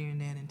heard during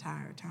that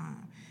entire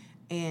time.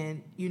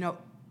 And,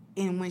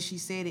 and when she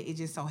said it, it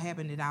just so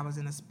happened that I was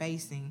in a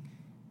spacing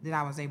that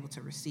I was able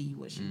to receive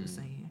what she was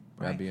saying.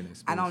 Right?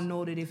 I don't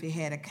know that if it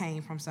had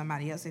came from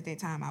somebody else at that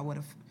time, I would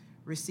have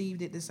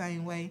received it the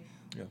same way.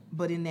 Yeah.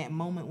 But in that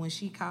moment when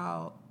she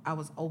called, I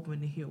was open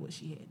to hear what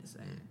she had to say.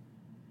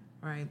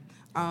 Right?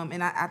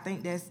 And I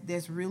think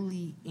that's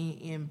really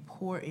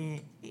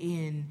important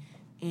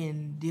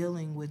in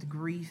dealing with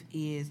grief,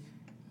 is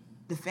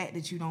the fact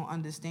that you don't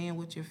understand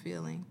what you're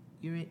feeling.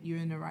 You're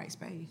in the right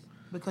space.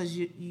 because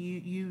it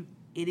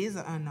is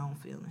an unknown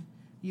feeling.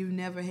 You've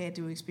never had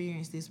to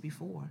experience this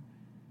before.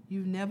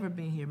 You've never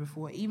been here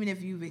before. Even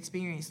if you've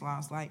experienced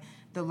loss, like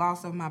the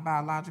loss of my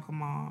biological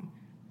mom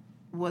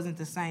wasn't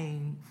the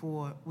same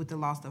with the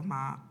loss of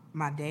my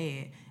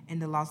dad,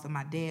 and the loss of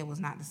my dad was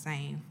not the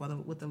same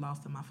with the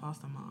loss of my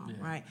foster mom,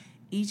 right?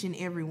 Each and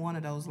every one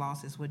of those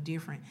losses were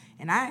different.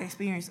 And I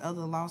experienced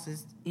other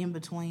losses in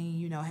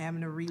between,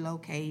 having to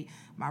relocate,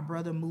 my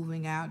brother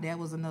moving out. That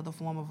was another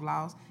form of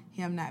loss,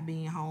 him not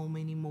being home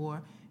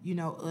anymore.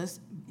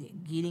 Us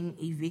getting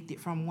evicted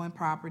from one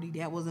property,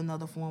 that was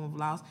another form of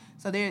loss.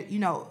 So there,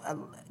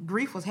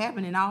 grief was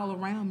happening all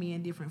around me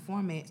in different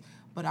formats,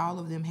 but all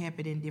of them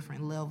happened in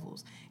different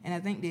levels. And I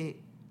think that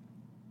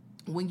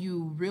when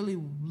you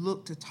really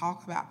look to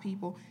talk about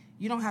people,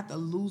 you don't have to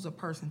lose a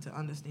person to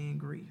understand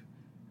grief,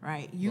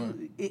 right?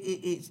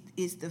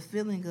 It's the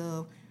feeling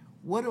of,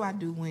 what do I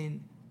do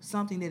when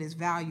something that is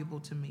valuable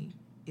to me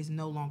is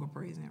no longer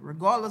present,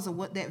 regardless of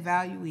what that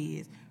value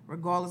is,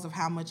 regardless of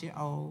how much it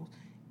owes.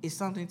 It's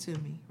something to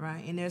me,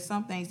 right? And there's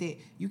some things that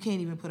you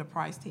can't even put a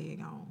price tag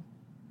on,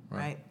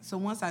 right? So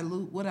once I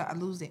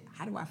lose it,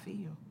 how do I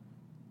feel?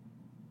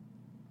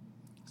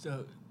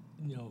 So,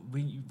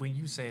 when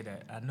you say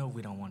that, I know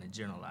we don't want to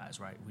generalize,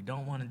 right? We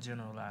don't want to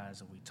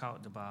generalize, and we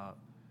talked about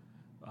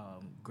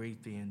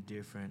grief being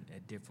different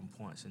at different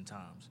points in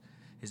times.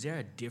 Is there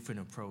a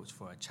different approach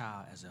for a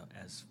child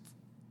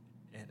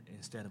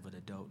instead of an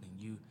adult? And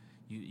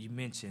you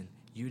mentioned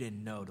you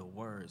didn't know the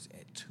words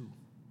at 2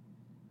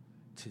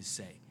 to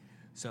say.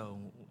 So,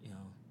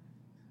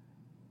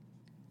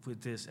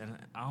 with this, and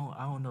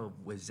I don't know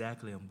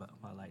exactly about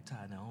my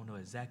lifetime. I don't know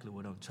exactly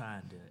what I'm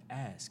trying to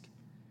ask,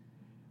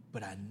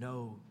 but I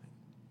know.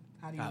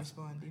 How do you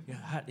respond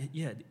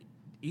differently?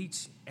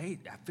 Each age,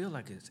 I feel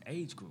like it's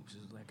age groups.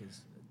 It's like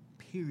it's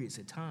periods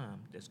of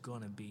time that's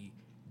going to be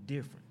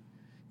different.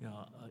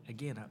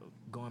 Again,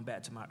 going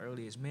back to my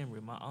earliest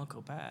memory, my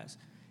uncle passed.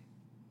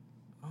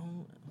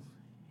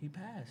 He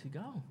passed. He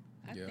gone.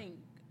 I think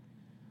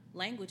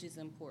language is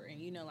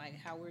important. Like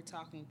how we're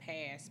talking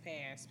past.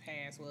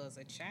 Well, as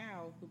a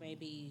child who may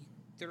be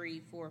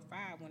 3, 4, 5,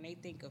 when they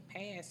think of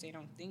past,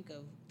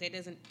 that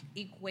doesn't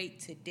equate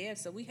to death.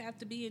 So we have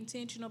to be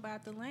intentional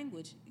about the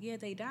language. Yeah,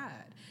 they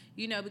died.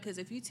 Because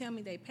if you tell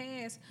me they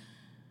passed,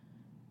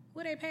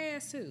 what they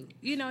passed to?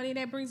 Then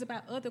that brings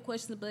about other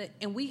questions.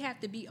 And we have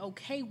to be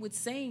okay with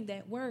saying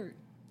that word.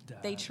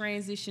 Died. They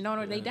transitioned on,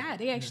 or they died.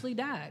 They actually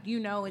died,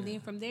 and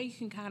then from there you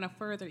can kind of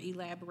further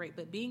elaborate.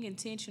 But being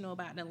intentional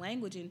about the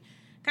language and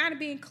kind of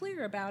being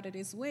clear about it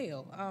as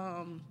well.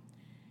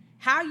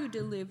 How you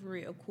deliver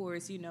it, of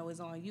course, is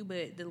on you,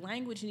 but the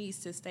language needs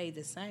to stay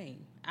the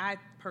same. I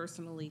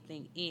personally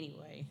think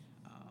anyway,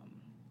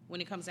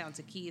 when it comes down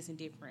to kids in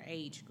different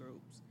age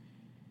groups.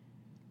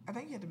 I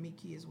think you have to meet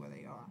kids where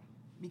they are,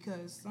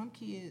 because some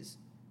kids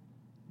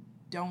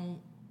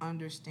don't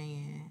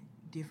understand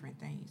different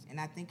things. And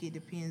I think it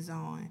depends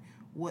on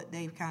what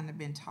they've kind of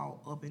been taught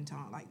up and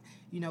taught. Like,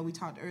 we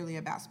talked earlier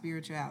about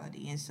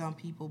spirituality and some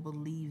people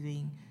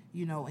believing,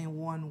 in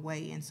one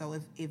way. And so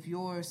if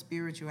your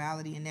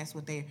spirituality and that's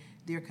what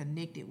they're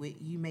connected with,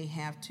 you may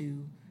have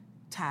to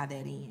tie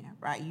that in,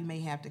 right? You may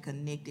have to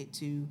connect it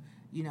to,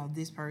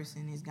 this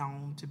person is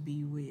going to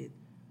be with,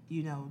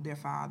 their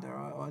father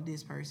or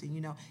this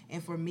person,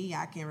 And for me,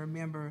 I can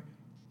remember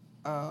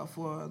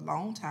for a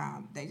long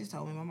time, they just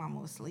told me my mama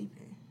was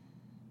sleeping.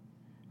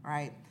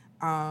 Right?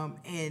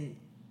 And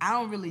I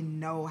don't really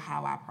know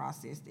how I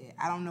processed it.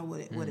 I don't know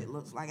what it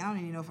looks like. I don't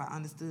even know if I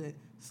understood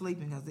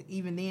sleeping, because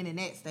even then in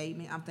that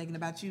statement, I'm thinking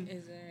about you.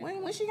 Exactly.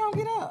 When she gonna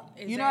get up?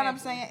 Exactly. You know what I'm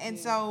saying? And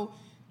so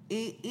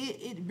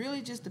it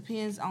really just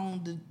depends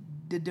on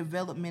the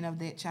development of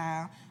that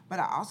child. But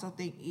I also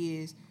think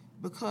is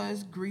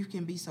because grief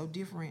can be so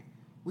different,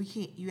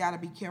 you got to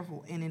be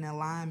careful and in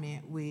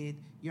alignment with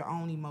your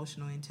own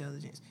emotional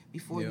intelligence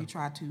before you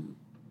try to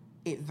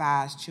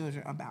advise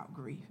children about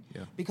grief.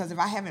 Yeah. Because if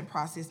I haven't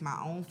processed my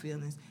own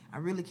feelings, I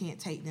really can't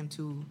take them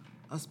to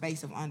a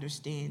space of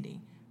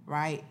understanding,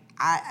 right?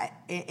 I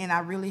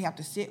really have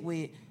to sit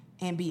with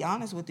and be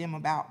honest with them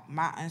about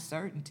my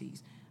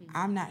uncertainties. Mm-hmm.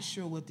 I'm not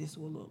sure what this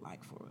will look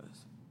like for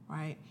us,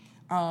 right?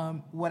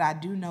 What I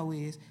do know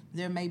is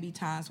there may be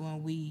times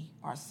when we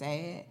are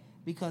sad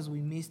because we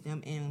miss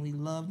them and we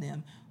love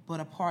them, but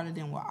a part of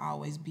them will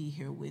always be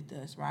here with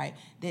us, right?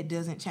 That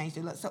doesn't change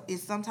the love. So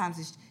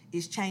sometimes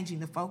it's changing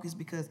the focus,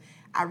 because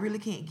I really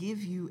can't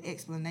give you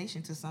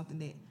explanation to something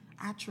that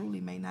I truly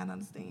may not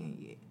understand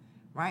yet,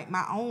 right?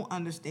 My own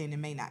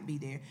understanding may not be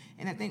there.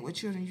 And I think with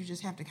children, you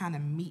just have to kind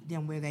of meet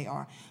them where they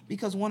are,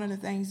 because one of the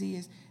things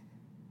is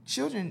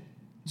children,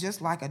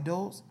 just like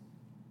adults,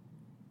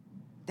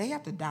 they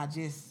have to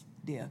digest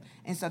death.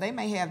 And so they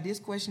may have this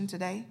question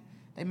today.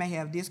 They may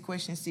have this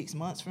question 6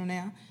 months from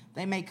now.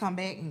 They may come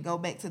back and go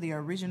back to the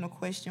original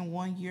question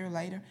 1 year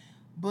later.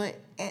 But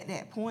at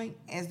that point,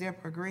 as they're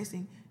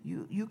progressing,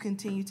 you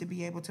continue to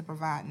be able to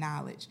provide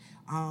knowledge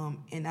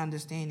and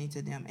understanding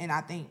to them. And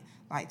I think,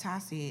 like Ty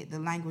said, the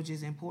language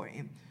is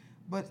important.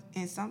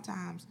 And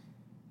sometimes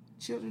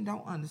children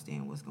don't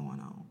understand what's going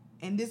on.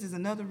 and this is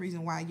another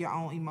reason why your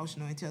own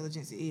emotional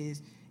intelligence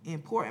is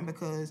important,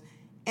 because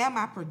am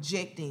I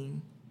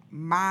projecting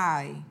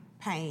my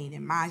pain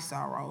and my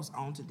sorrows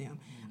onto them?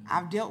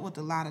 I've dealt with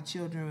a lot of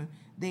children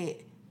that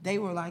they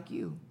were like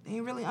you. They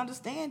didn't really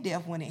understand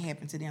death when it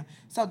happened to them.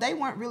 So they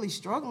weren't really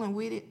struggling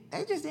with it.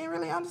 They just didn't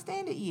really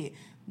understand it yet.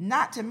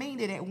 Not to mean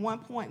that at one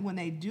point when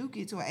they do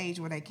get to an age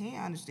where they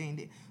can understand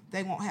it,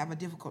 they won't have a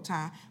difficult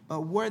time.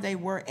 But where they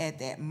were at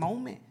that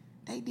moment,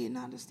 they didn't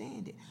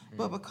understand it.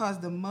 But because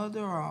the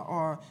mother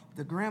or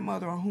the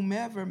grandmother or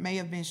whomever may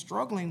have been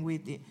struggling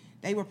with it,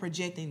 they were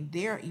projecting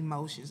their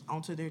emotions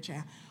onto their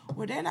child.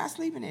 Well, they're not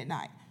sleeping at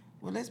night.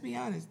 Well, let's be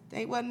honest.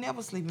 They wasn't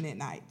never sleeping at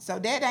night. So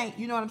that ain't,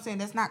 you know what I'm saying?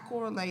 That's not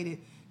correlated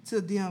to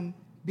them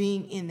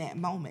being in that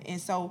moment. And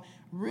so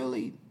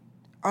really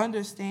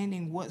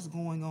understanding what's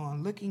going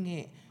on, looking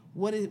at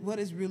what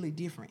is really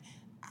different.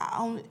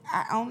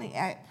 I only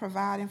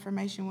provide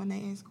information when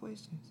they ask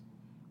questions,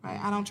 right?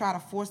 I don't try to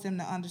force them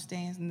to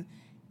understand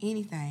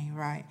anything,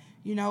 right?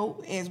 You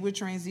know, as we're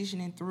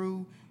transitioning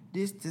through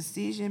this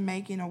decision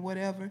making or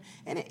whatever,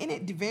 and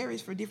it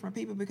varies for different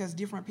people because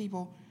different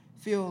people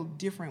feel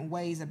different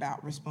ways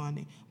about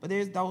responding. But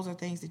those are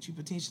things that you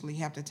potentially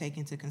have to take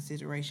into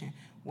consideration.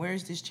 Where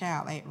is this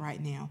child at right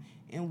now?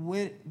 And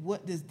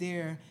what does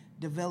their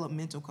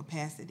developmental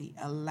capacity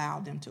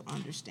allow them to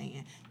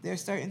understand? There are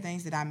certain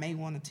things that I may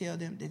want to tell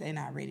them that they're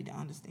not ready to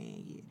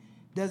understand yet.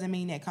 Doesn't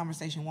mean that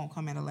conversation won't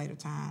come at a later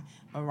time,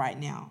 but right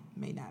now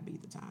may not be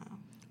the time.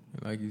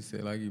 And like you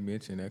said, like you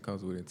mentioned, that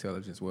comes with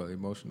intelligence, well,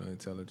 emotional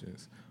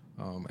intelligence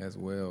as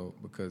well.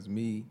 Because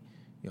me,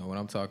 you know, when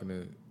I'm talking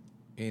to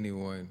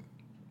anyone,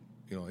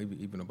 you know,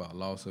 even about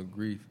loss or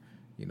grief,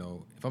 you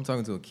know, if I'm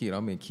talking to a kid,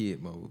 I'm in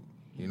kid mode.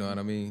 You know what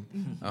I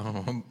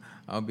mean?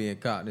 I'm being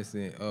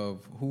cognizant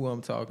of who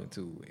I'm talking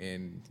to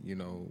and, you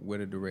know, where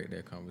to direct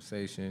that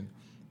conversation,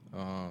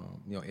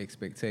 you know,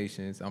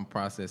 expectations. I'm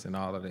processing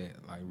all of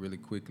that, like, really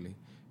quickly.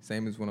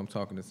 Same as when I'm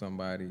talking to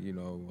somebody, you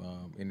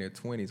know, in their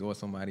 20s or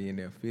somebody in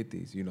their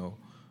 50s, you know,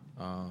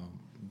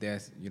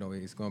 that's, you know,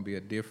 it's going to be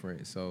a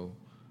difference. So,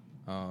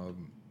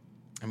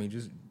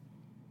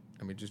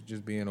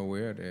 just being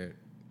aware that,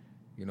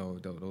 you know,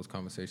 those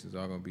conversations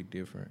are going to be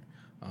different.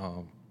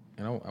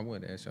 And I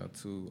wanted to ask y'all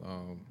too,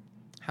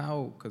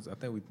 how, because I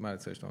think we might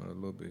have touched on it a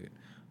little bit,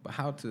 but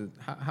how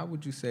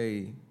would you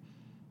say,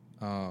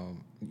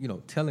 you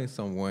know, telling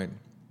someone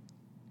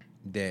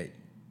that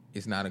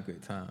it's not a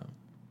good time?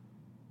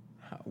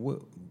 How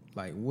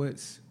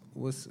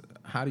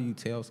do you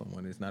tell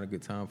someone it's not a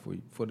good time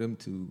for them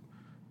to,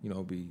 you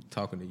know, be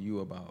talking to you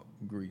about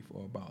grief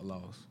or about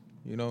loss?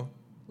 You know?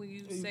 When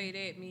you say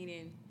that,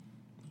 meaning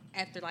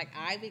after, like,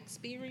 I've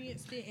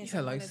experienced it? And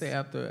yeah, like, say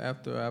after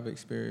I've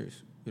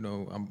experienced, you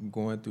know, I'm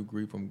going through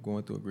grief, I'm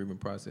going through a grieving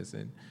process,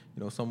 and,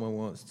 you know, someone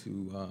wants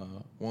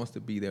to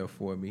be there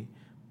for me,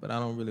 but I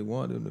don't really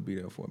want them to be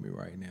there for me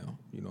right now.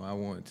 You know, I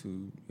want to,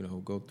 you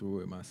know, go through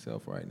it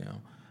myself right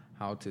now.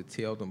 How to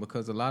tell them,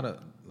 because a lot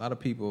of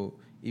people,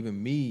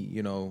 even me,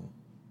 you know,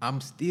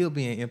 I'm still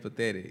being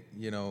empathetic,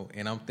 you know,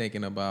 and I'm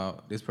thinking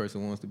about this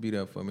person wants to be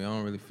there for me. I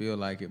don't really feel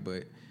like it,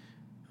 but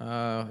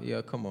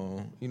yeah, come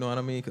on, you know what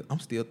I mean? 'Cause I'm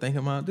still thinking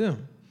about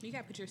them. You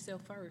got to put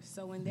yourself first.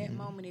 So in that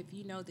moment, if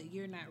you know that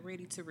you're not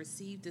ready to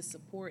receive the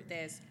support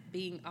that's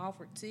being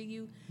offered to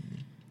you,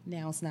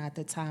 now's not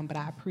the time, but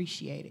I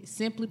appreciate it.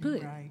 Simply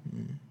put. Right.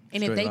 And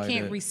Straight if they like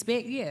can't that.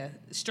 respect,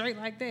 straight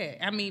like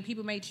that. I mean,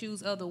 people may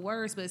choose other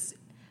words, but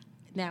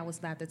now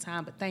it's not the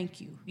time, but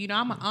thank you. You know,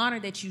 I'm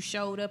honored that you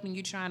showed up and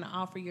you're trying to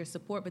offer your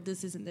support, but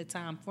this isn't the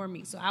time for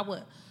me. So I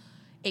would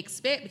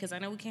expect, because I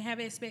know we can't have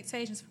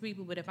expectations for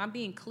people, but if I'm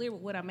being clear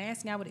with what I'm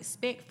asking, I would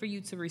expect for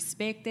you to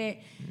respect that.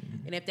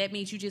 And if that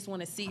means you just want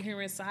to sit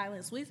here in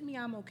silence with me,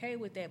 I'm okay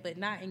with that, but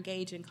not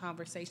engage in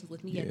conversations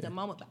with me at the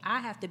moment. But I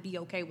have to be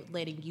okay with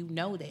letting you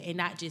know that and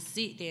not just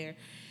sit there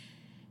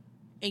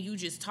and you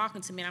just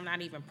talking to me and I'm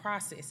not even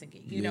processing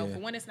it. You know, for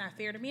one, it's not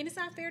fair to me and it's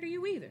not fair to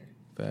you either.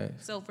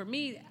 Facts. So for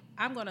me,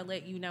 I'm going to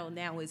let you know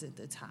now isn't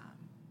the time.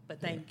 But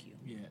thank you.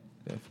 Yeah,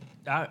 Definitely.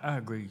 I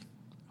agree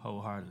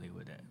wholeheartedly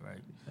with that,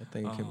 right? I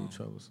think it can be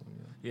troublesome.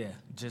 Yeah,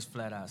 just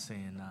flat out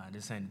saying, nah,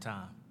 this ain't the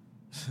time.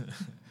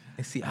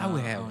 And see, I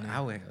would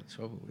have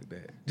trouble with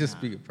that. Just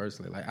speaking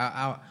personally, like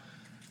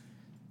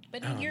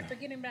But then you're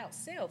forgetting about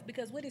self,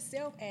 because what is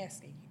self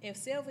asking? If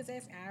self is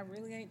asking, I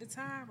really ain't the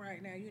time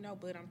right now, you know,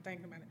 but I'm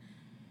thinking about it.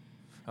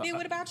 Then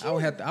what about you?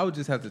 I would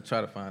just have to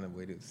try to find a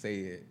way to say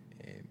it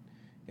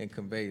and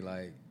convey,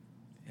 like,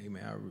 hey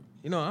man,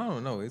 I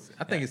don't know.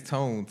 I think it's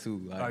tone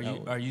too.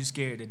 Like, Are you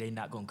scared that they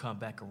not gonna come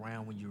back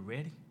around when you're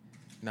ready?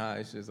 Nah,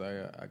 it's just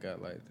I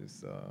got like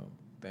this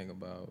thing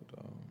about.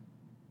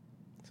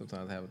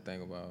 Sometimes I have a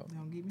thing about.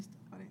 Don't get me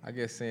started. I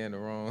guess saying the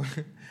wrong.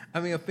 I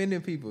mean,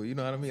 offending people. You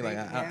know what I mean? Like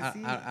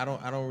I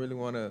don't really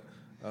want to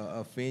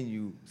offend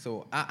you.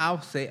 So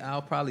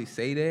I'll probably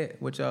say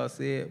that what y'all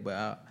said,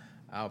 but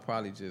I'll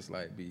probably just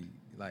like be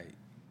like.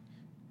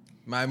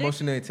 My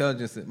emotional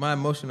intelligence, my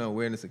emotional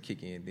awareness will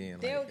kick in then.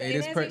 Like,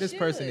 hey, this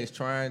person is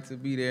trying to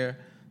be there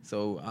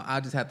So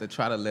I just have to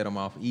try to let them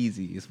off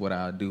easy. Is what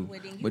I'll do. Well,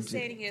 then you But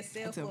setting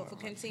yourself up for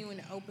continuing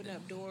to open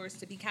up doors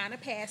to be kind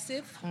of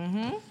passive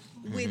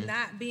Mm-hmm. with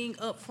not being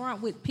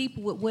upfront with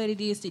people with what it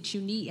is that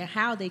you need and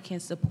how they can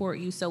support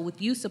you. So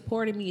with you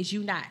supporting me is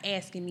you not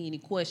asking me any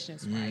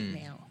questions right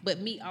now, but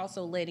me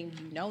also letting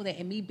you know that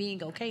and me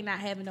being okay, not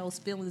having those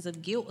feelings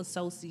of guilt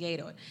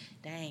associated or,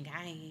 dang,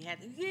 I ain't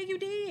had to. Yeah, you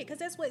did, because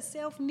that's what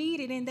self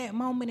needed in that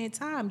moment in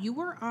time. You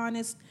were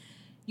honest.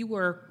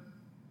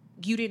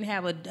 You didn't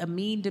have a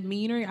mean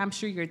demeanor. I'm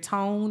sure your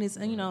tone is,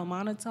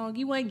 monotone.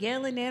 You weren't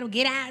yelling at him,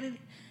 get out of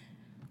it.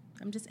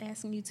 I'm just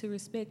asking you to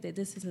respect that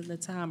this isn't the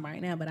time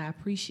right now, but I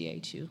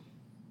appreciate you.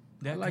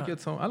 I like your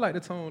tone. I like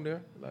the tone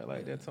there. I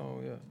like that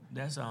tone, yeah.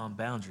 That's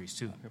boundaries,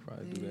 too. I could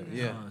probably do that,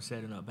 yeah.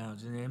 Setting up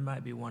boundaries. And it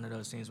might be one of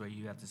those things where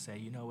you have to say,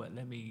 you know what,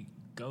 let me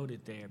go to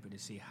therapy to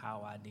see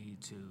how I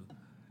need to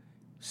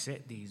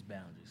set these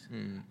boundaries,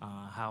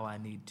 how I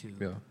need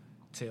to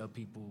tell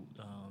people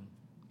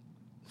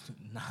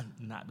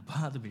not to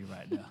bother me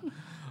right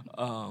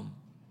now.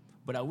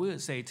 But I would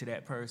say to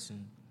that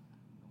person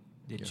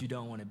that you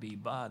don't want to be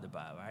bothered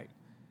by, right?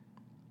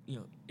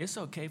 It's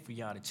okay for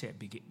y'all to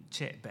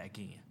check back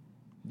in.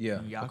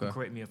 Yeah. Y'all can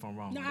correct me if I'm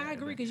wrong. No, I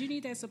agree, because you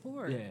need that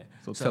support. Yeah.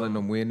 So telling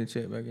them when to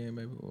check back in,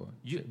 maybe, or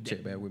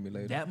check back with me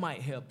later. That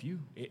might help you.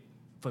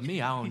 For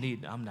me,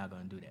 I'm not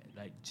going to do that.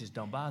 Like, just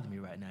don't bother me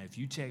right now. If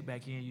you check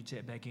back in, you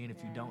check back in. If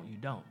you don't, you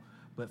don't.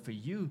 But for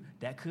you,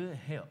 that could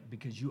help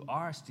because you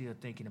are still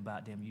thinking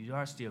about them. You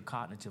are still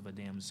cognitive of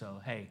them. So,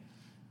 hey,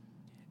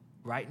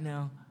 right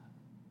now,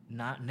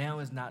 now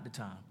is not the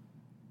time.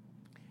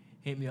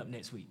 Hit me up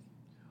next week.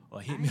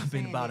 Or hit me up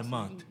in about a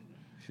month.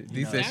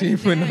 He said she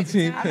ain't putting no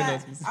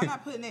I'm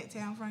not putting that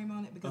time frame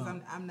on it because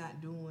I'm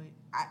not doing.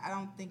 I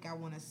don't think I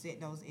want to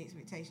set those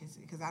expectations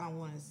because I don't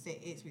want to set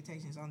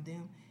expectations on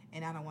them,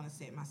 and I don't want to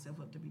set myself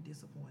up to be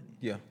disappointed.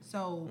 Yeah.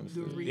 So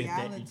the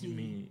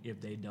reality,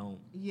 if they don't.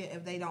 Yeah,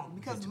 if they don't,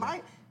 because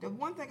the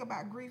one thing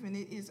about grief, and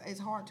it's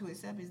hard to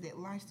accept, is that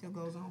life still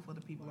goes on for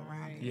the people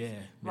around you. Yeah.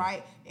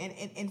 Right.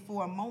 And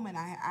for a moment,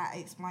 I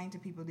explain to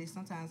people this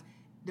sometimes.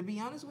 To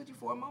be honest with you,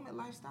 for a moment,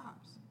 life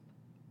stops.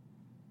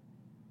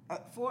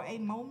 For a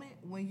moment,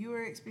 when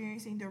you're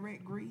experiencing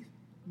direct grief,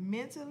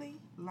 mentally,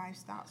 life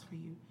stops for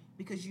you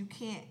because you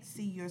can't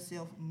see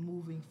yourself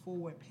moving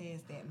forward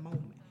past that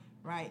moment,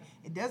 right?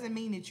 It doesn't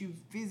mean that you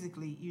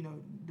physically,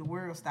 the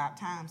world stopped,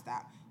 time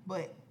stopped.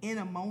 But in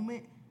a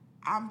moment,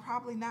 I'm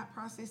probably not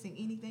processing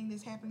anything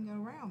that's happening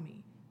around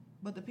me.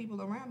 But the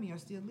people around me are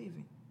still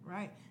living,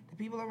 right? The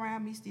people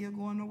around me still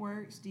going to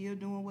work, still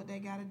doing what they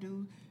got to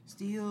do,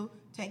 still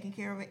taking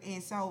care of it.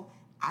 And so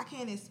I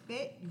can't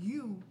expect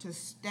you to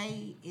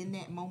stay in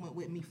that moment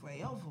with me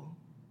forever,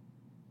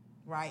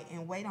 right,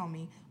 and wait on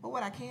me. But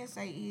what I can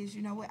say is,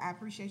 you know what, I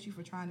appreciate you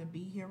for trying to be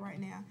here right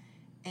now.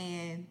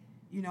 And,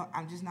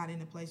 I'm just not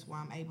in a place where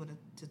I'm able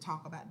to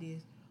talk about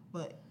this.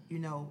 But,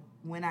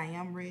 when I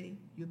am ready,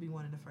 you'll be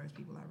one of the first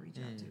people I reach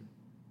out to,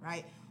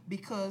 right?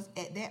 Because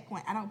at that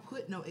point, I don't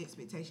put no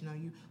expectation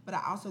on you, but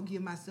I also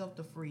give myself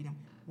the freedom.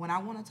 When I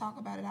want to talk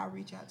about it, I'll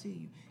reach out to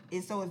you.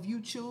 And so if you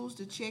choose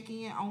to check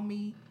in on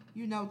me,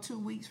 2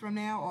 weeks from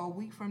now or a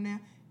week from now,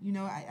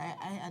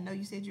 I know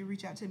you said you'd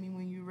reach out to me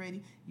when you're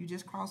ready. You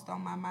just crossed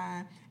on my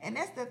mind. And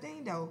that's the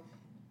thing, though.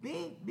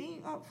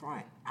 Being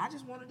upfront, I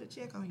just wanted to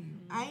check on you.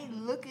 I ain't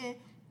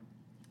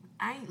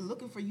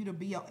looking for you to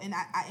be up. And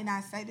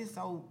I say this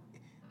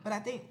but I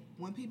think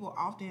when people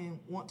often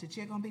want to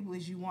check on people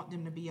is you want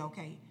them to be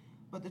okay.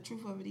 But the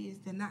truth of it is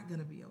they're not going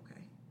to be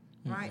okay,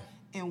 right?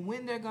 And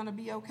when they're going to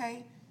be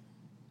okay,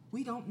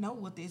 we don't know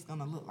what it's going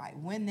to look like.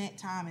 When that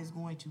time is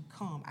going to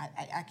come,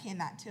 I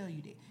cannot tell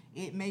you that.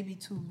 It may be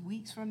 2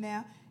 weeks from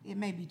now. It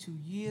may be 2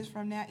 years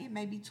from now. It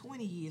may be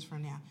 20 years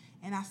from now.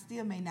 And I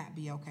still may not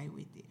be okay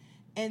with it.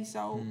 And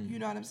so, you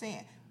know what I'm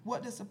saying?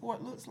 What the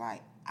support looks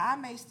like, I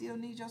may still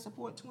need your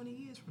support 20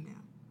 years from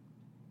now.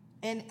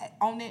 And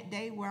on that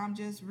day where I'm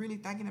just really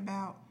thinking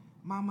about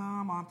my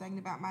mom, or I'm thinking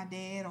about my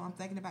dad, or I'm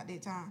thinking about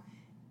that time,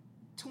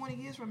 20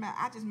 years from now,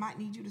 I just might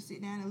need you to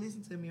sit down and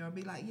listen to me, or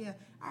be like, yeah,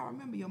 I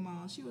remember your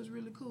mom. She was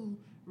really cool,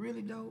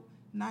 really dope,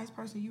 nice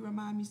person. You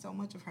remind me so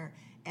much of her.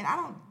 And I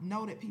don't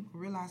know that people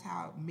realize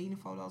how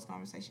meaningful those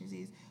conversations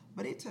is,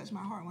 but it touched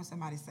my heart when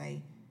somebody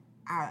say,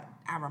 I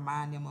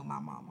remind them of my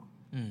mama.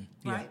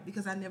 Right?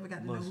 Because I never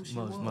got to know who she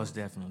was. Most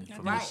definitely.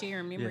 Right.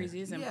 Sharing memories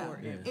is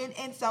important. Yeah.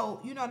 And so,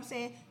 you know what I'm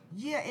saying?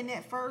 Yeah, in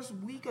that first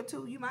week or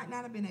two, you might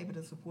not have been able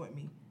to support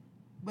me.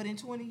 But in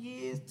 20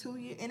 years, 2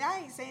 years, and I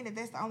ain't saying that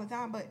that's the only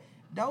time, but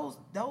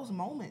those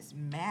moments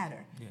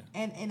matter. Yeah.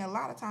 And a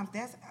lot of times,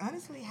 that's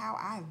honestly how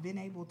I've been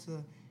able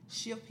to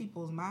shift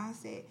people's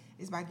mindset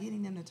is by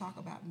getting them to talk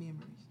about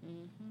memories.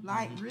 Mm-hmm.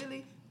 Like,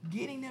 really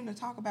getting them to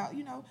talk about,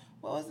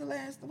 what's the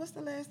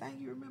last thing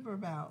you remember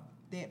about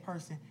that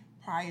person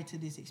prior to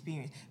this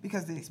experience?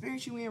 Because the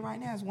experience you're in right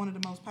now is one of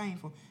the most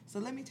painful. So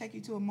let me take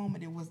you to a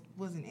moment that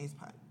wasn't as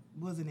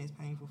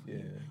painful for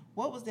you.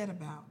 What was that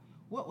about?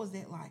 What was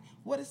that like?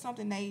 What is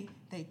something they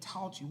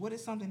taught you? What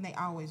is something they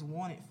always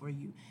wanted for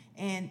you?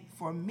 And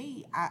for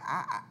me,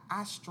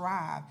 I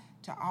strive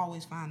to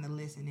always find the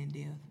lesson in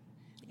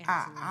death.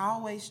 I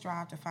always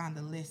strive to find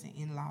the lesson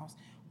in loss.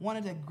 One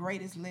of the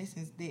greatest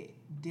lessons that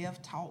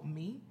death taught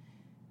me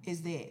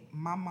is that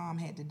my mom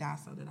had to die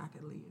so that I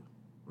could live,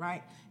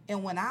 right?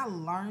 And when I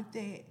learned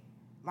that,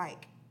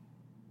 like,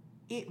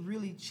 it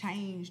really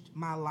changed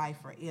my life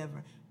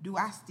forever. Do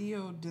I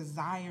still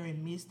desire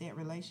and miss that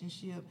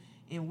relationship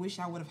and wish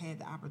I would have had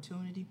the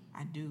opportunity?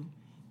 I do.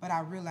 But I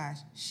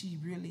realized she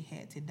really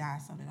had to die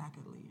so that I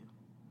could live,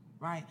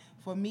 right?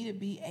 For me to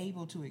be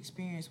able to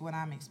experience what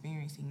I'm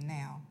experiencing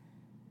now,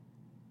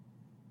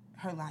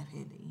 her life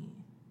had to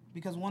end.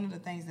 Because one of the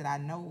things that I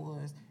know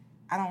was,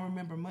 I don't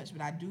remember much,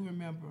 but I do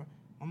remember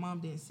my mom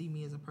didn't see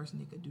me as a person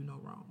that could do no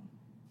wrong,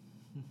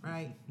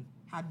 right?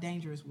 How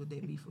dangerous would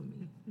that be for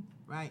me,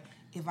 right?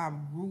 If I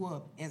grew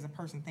up as a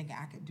person thinking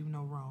I could do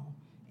no wrong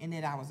and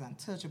that I was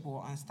untouchable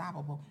or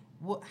unstoppable,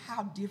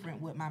 how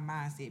different would my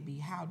mindset be?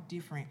 How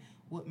different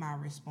would my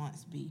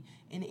response be?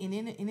 And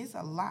it's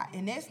a lot.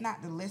 And that's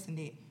not the lesson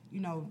that,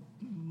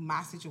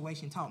 my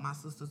situation taught my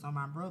sisters or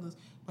my brothers,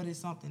 but it's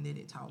something that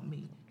it taught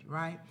me,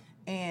 right?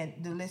 And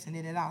the lesson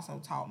that it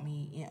also taught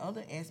me in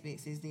other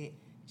aspects is that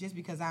just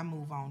because I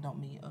move on don't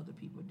mean other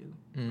people do,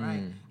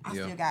 right? I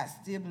still got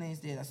siblings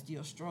that are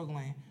still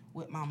struggling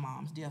with my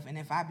mom's death. And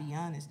if I be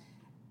honest,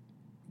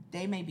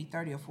 they may be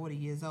 30 or 40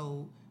 years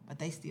old, but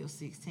they still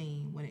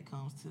 16 when it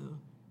comes to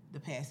the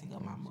passing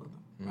of my mother,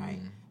 right?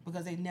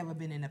 Because they've never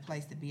been in a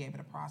place to be able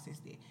to process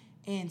that.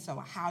 And so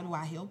how do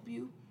I help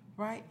you,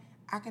 right?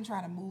 I can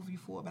try to move you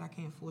forward, but I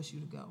can't force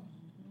you to go,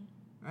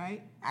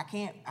 right? I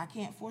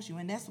can't force you.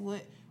 And that's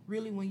what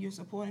really, when you're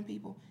supporting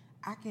people,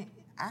 I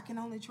can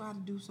only try to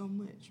do so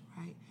much,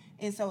 right?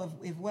 And so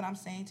if what I'm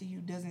saying to you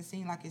doesn't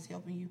seem like it's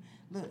helping you,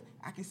 look,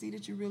 I can see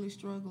that you're really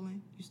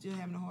struggling. You're still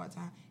having a hard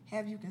time.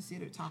 Have you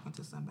considered talking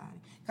to somebody?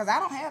 Because I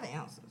don't have the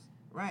answers,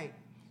 right?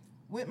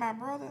 With my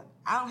brother,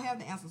 I don't have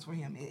the answers for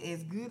him.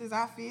 As good as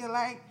I feel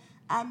like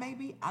I may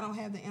be, I don't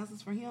have the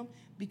answers for him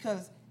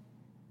because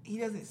he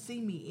doesn't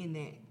see me in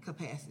that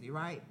capacity,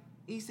 right?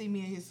 He see me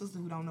and his sister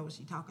who don't know what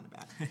she's talking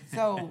about.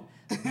 So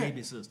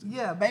baby sister.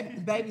 Yeah,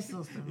 baby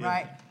sister, yeah.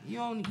 Right? You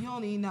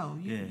don't even know.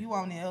 You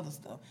on that other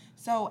stuff.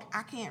 So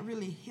I can't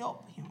really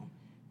help him,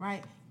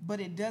 right? But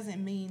it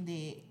doesn't mean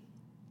that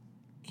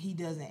he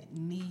doesn't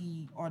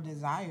need or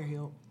desire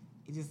help.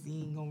 It just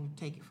he ain't gonna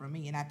take it from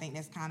me. And I think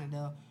that's kind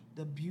of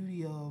the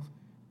beauty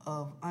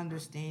of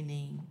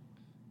understanding.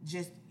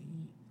 Just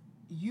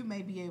you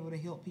may be able to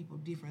help people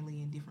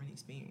differently in different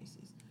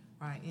experiences,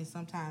 right? And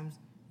sometimes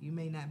you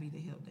may not be the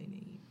help they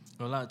need.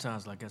 Well, a lot of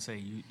times, like I say,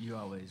 you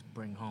always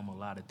bring home a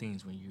lot of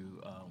things when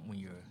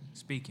you're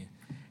speaking,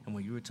 and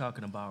when you were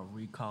talking about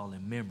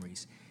recalling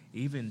memories,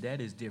 even that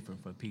is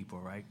different for people,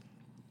 right?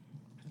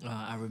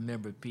 I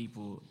remember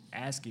people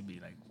asking me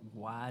like,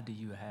 "Why do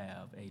you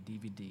have a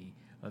DVD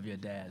of your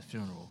dad's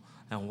funeral,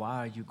 and why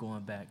are you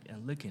going back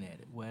and looking at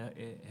it?" Well,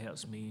 it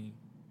helps me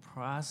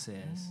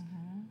process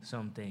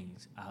some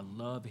things. I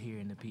love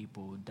hearing the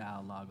people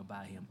dialogue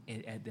about him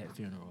at that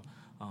funeral.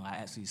 I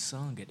actually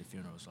sung at the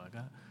funeral, so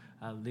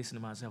I listened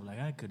to myself like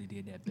I could have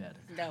did that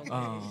better.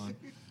 No.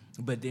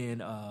 But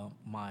then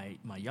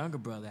my younger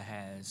brother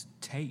has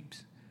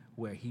tapes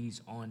where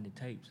he's on the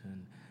tapes,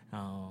 and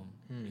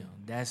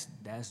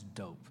that's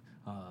dope.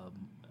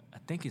 I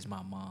think it's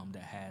my mom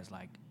that has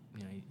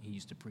he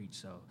used to preach,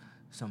 so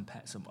some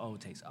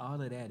old tapes.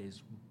 All of that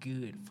is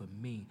good for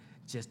me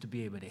just to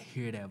be able to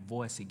hear that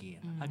voice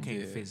again. I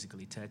can't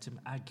physically touch him.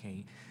 I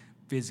can't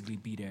physically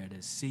be there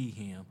to see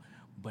him,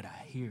 but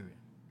I hear it.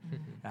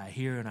 I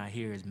hear and I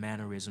hear his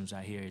mannerisms.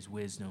 I hear his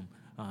wisdom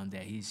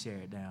that he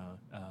shared down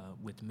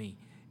with me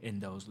in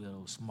those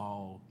little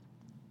small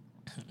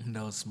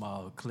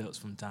clips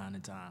from time to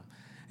time,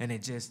 and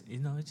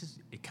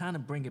it kind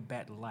of bring it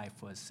back to life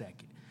for a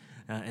second.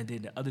 And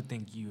then the other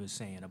thing you were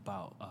saying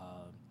about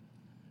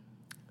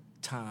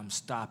time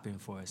stopping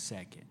for a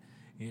second,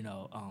 I'm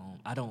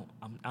not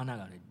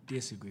gonna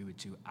disagree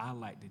with you. I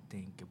like to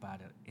think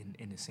about it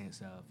in the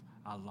sense of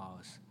I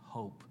lost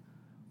hope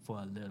for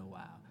a little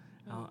while.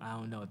 I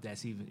don't know if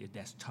that's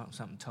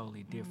something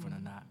totally different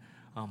or not.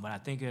 But I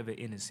think of it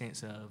in the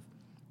sense of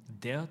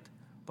death,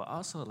 but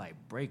also like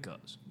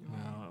breakups.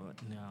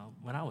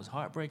 When I was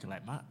heartbreaking,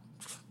 like I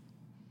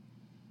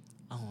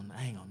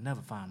ain't gonna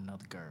never find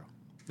another girl.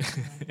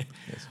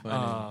 That's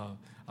funny.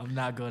 I'm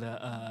not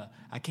gonna.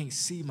 I can't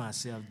see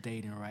myself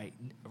dating right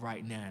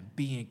now and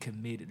being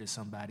committed to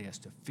somebody else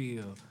to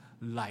feel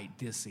like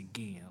this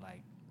again.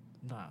 Like,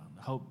 nah,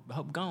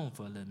 hope gone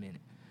for a little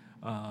minute.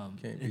 And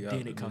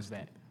then it comes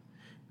back.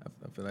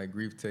 I feel like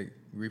grief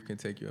can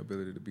take your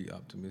ability to be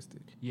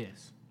optimistic.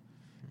 Yes,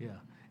 yeah,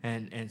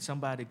 and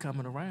somebody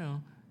coming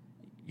around,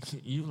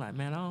 you like,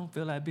 man, I don't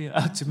feel like being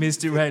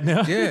optimistic right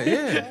now.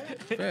 Yeah,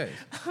 facts.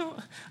 I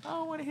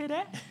don't want to hear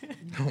that.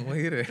 Don't want to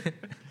hear that.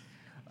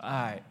 All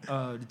right,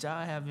 did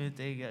y'all have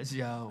anything else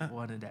y'all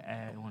wanted to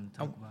add? Want to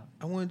talk about?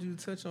 I wanted you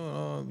to touch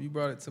on. You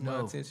brought it to my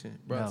attention.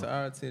 Brought it to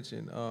our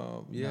attention.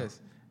 Yes.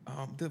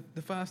 No.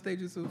 The 5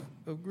 stages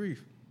of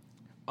grief.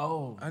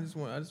 Oh, I just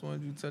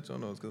wanted you to touch on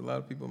those because a lot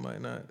of people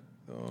might not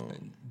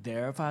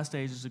There are 5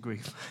 stages of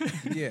grief.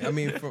 Yeah, I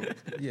mean,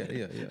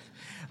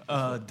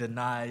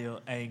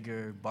 Denial,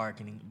 anger,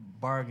 bargaining,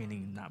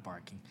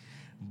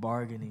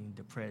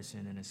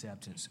 depression, and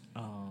acceptance.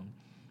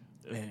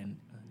 And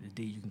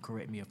D, you can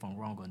correct me if I'm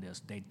wrong on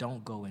this. They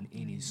don't go in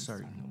any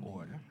certain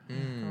order,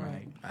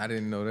 right? I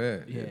didn't know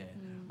that. Yeah.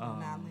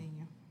 Not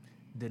linear.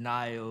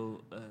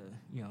 Denial,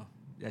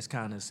 that's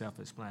kind of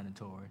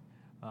self-explanatory.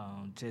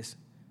 Just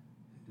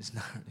it's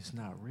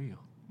not real.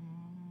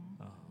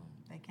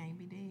 They can't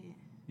be dead.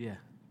 Yeah.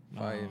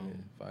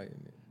 Fighting it.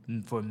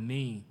 And for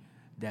me,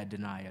 that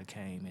denial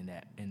came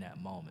in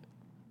that moment.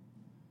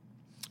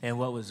 And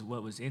what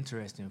was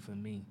interesting for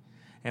me,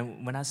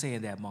 and when I say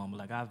in that moment,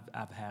 like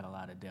I've had a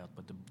lot of death,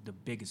 but the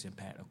biggest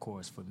impact, of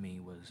course, for me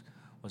was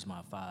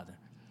my father.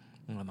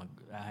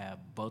 I have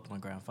both my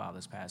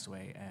grandfathers passed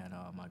away, and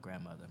my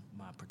grandmother,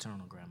 my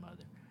paternal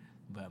grandmother.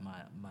 But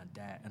my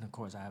dad, and of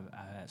course I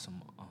had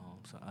some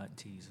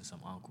aunties and some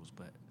uncles,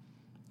 but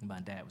my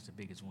dad was the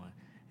biggest one.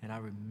 And I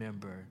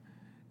remember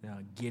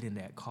getting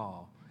that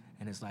call,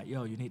 and it's like,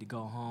 yo, you need to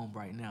go home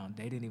right now.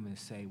 They didn't even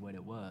say what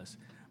it was,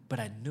 but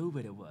I knew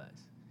what it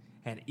was.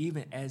 And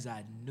even as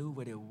I knew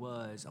what it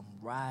was, I'm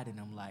riding.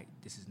 I'm like,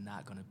 this is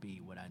not gonna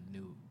be what I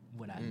know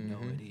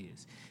it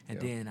is. And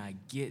then I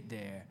get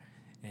there,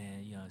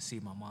 and see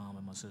my mom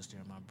and my sister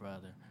and my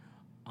brother,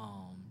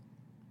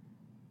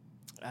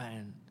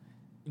 and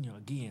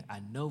again, I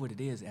know what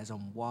it is. As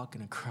I'm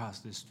walking across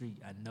the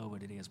street, I know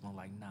what it is. But I'm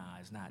like, nah,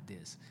 it's not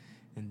this.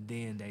 And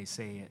then they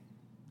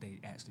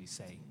actually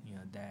say,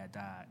 Dad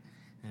died,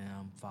 and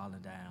I'm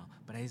falling down.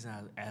 But as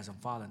I'm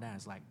falling down,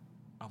 it's like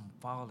I'm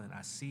falling.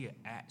 I see an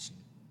action.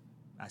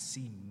 I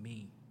see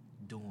me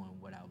doing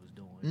what I was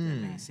doing. If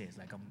that makes sense.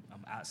 Like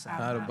I'm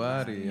outside. Out of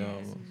body.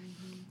 Yes.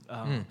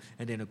 And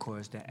then, of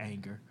course, the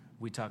anger.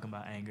 We talking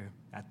about anger.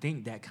 I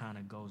think that kind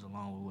of goes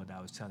along with what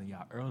I was telling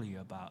y'all earlier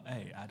about,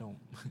 hey, I don't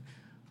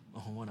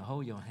want to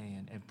hold your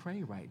hand and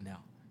pray right now.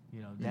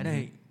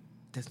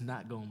 That's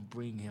not going to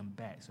bring him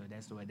back. So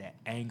that's the way that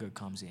anger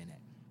comes in at.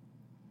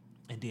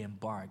 And then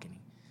bargaining.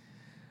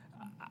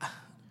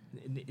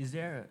 Is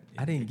there?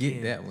 I didn't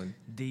get that one.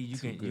 D,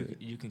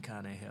 you can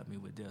kind of help me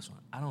with this one.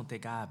 I don't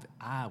think I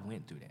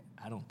went through that.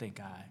 I don't think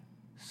I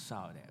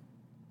saw that,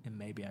 and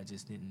maybe I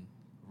just didn't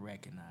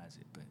recognize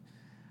it. But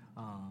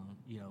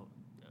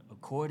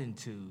according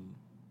to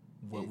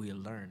what we're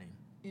learning,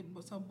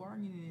 So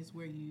bargaining is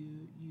where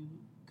you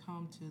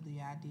come to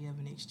the idea of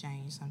an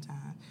exchange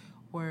sometimes,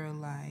 where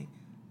like,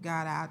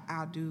 God,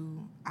 I'll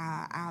do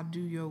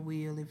your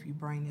will if you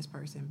bring this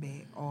person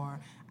back, or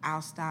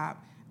I'll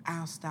stop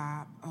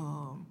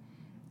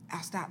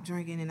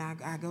drinking and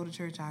I go to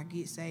church, I'll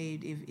get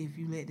saved if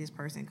you let this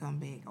person come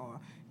back, or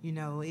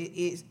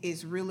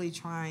it's really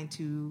trying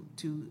to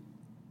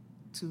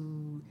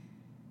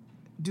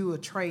do a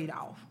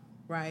trade-off,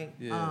 right?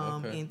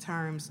 In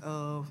terms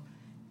of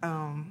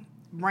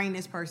bring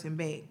this person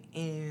back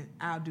and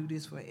I'll do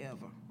this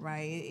forever,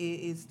 right?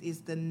 It's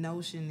the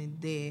notion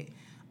that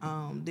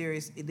there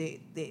is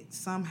that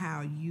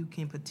somehow you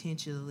can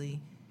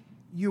potentially,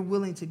 you're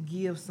willing to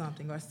give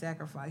something or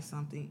sacrifice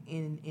something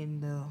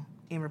in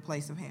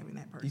replace of having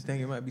that person. You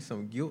think it might be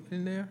some guilt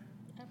in there?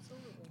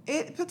 Absolutely.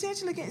 It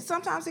potentially can.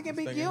 Sometimes it can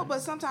be guilt,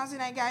 but sometimes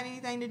it ain't got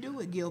anything to do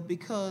with guilt,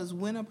 because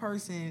when a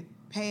person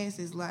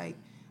passes, like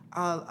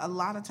a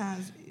lot of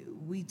times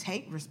we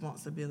take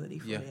responsibility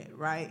for that,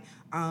 right?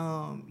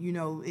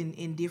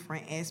 In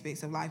different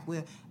aspects of life.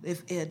 Well,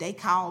 if they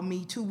called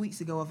me 2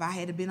 weeks ago, if I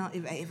had been on,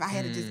 if I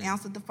had just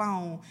answered the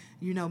phone,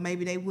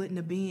 maybe they wouldn't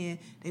have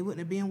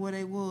been where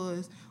they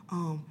was,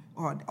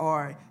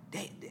 or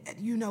they,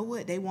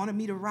 they wanted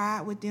me to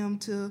ride with them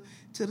to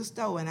the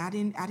store, and I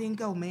didn't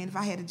go, man. If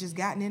I had just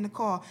gotten in the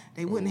car,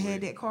 they wouldn't have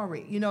had that car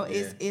wreck.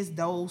 It's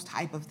those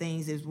type of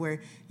things is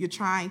where you're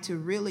trying to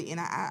really, and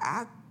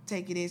I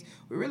take it as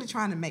we're really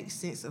trying to make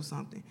sense of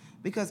something,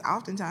 because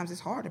oftentimes it's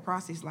hard to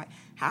process, like,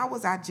 how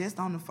was I just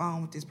on the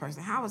phone with this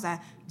person? How was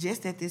I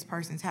just at this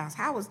person's house?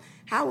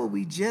 How were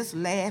we just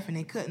laughing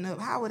and cutting up?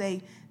 How were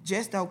they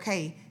just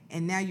okay?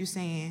 And now you're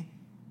saying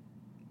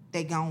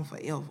they gone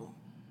forever.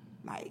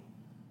 Like,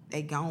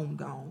 they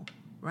gone,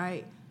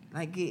 right?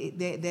 Like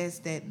that's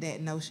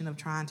that notion of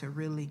trying to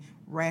really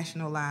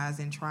rationalize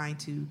and trying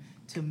to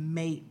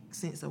make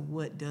sense of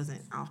what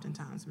doesn't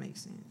oftentimes make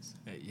sense.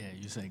 Yeah,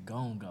 you say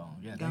gone.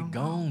 Yeah, they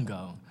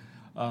gone.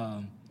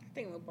 I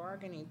think with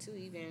bargaining too,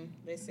 even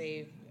let's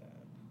say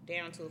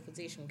down to a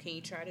physician, can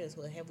you try this?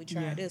 Well, have we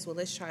tried this? Well,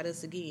 let's try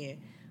this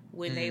again.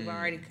 When they've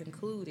already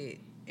concluded,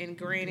 and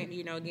granted,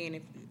 again,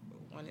 if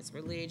one is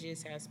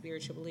religious, has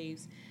spiritual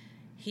beliefs,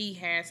 he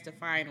has the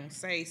final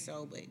say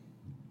so, but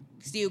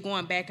still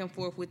going back and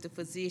forth with the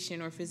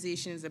physician or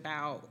physicians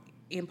about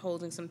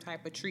imposing some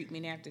type of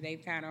treatment after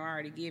they've kind of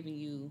already given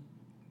you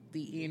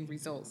the end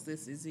results.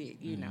 This is it,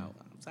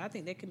 So I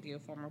think that can be a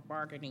form of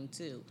bargaining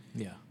too.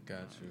 Yeah,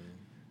 got you.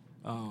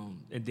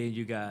 And then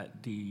you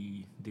got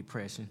the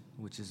depression,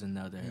 which is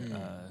another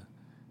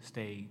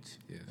stage.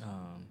 Yes.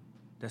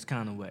 That's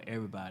kind of what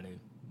everybody,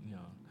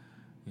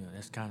 You know,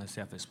 that's kind of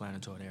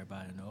self-explanatory.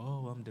 Everybody know,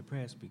 oh, I'm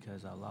depressed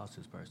because I lost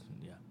this person.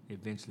 Yeah,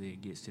 eventually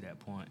it gets to that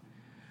point.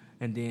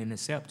 And then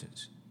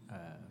acceptance.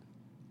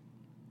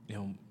 You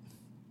know,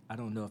 I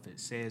don't know if it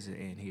says it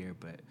in here,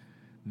 but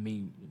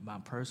my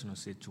personal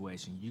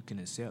situation, you can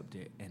accept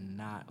it and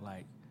not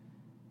like,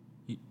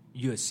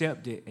 you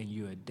accept it and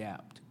you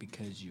adapt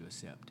because you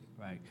accept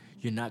it, right?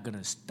 You're not going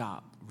to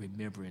stop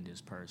remembering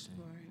this person.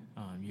 Right.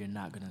 You're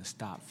not going to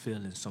stop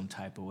feeling some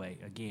type of way.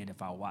 Again,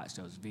 if I watch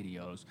those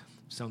videos,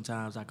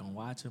 sometimes I can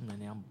watch them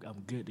and then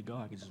I'm good to go.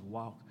 I can just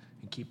walk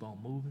and keep on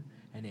moving.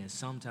 And then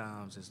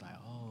sometimes it's like,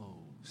 oh,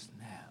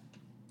 snap.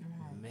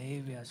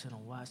 Maybe I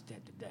shouldn't watch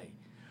that today.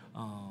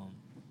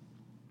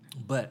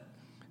 But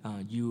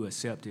you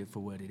accept it for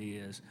what it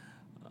is.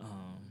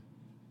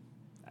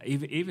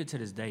 Even to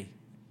this day,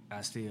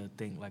 I still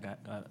think, like, I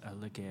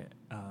look at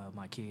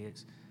my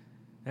kids.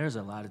 There's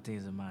a lot of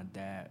things that my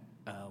dad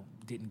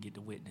didn't get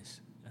to witness.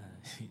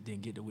 He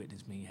didn't get to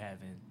witness me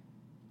having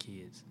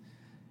kids.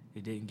 He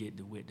didn't get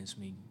to witness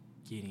me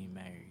getting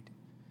married.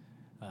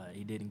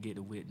 He didn't get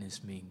to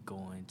witness me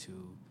going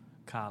to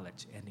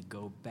college. And to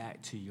go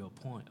back to your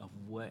point of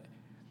what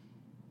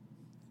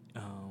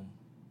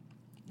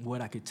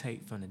I could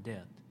take from the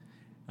death.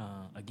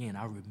 Again,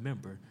 I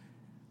remember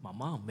my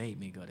mom made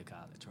me go to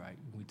college, right?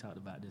 We talked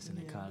about this in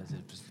the college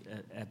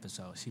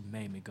episode. She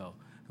made me go.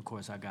 Of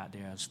course, I got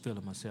there. I was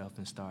feeling myself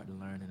and started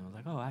learning. I was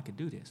like, oh, I could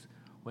do this.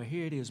 Well,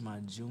 here it is my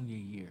junior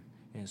year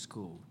in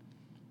school.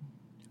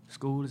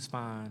 School is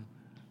fine.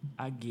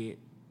 I get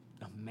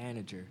a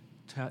manager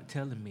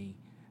telling me,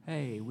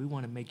 hey, we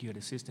want to make you an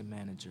assistant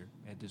manager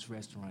at this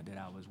restaurant that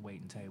I was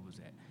waiting tables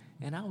at.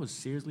 And I was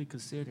seriously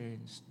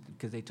considering,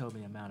 because they told me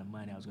the amount of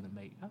money I was going to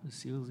make, I was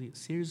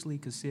seriously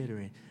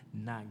considering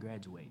not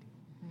graduating.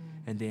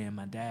 And then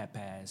my dad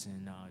passed,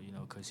 and, you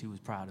know, because he was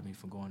proud of me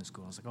for going to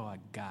school. I was like, oh, I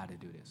got to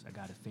do this. I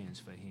got to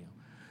finish for him.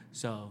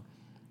 So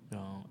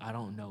I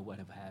don't know what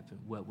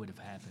would have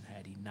happened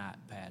had he not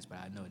passed, but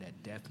I know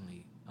that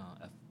definitely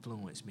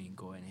influenced me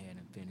going ahead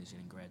and finishing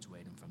and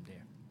graduating from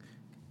there.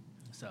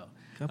 So,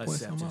 Can I point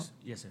something out?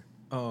 Yes, sir.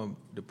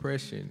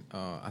 Depression,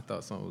 I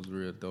thought something was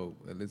real dope.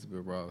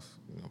 Elizabeth Ross,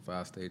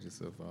 5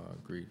 stages of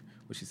grief.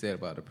 What she said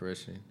about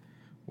depression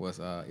was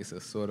it's a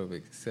sort of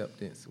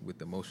acceptance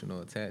with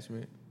emotional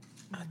attachment.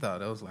 I thought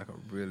that was like a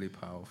really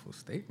powerful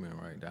statement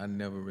right there. I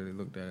never really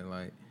looked at it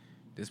like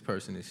this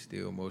person is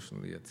still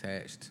emotionally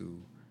attached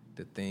to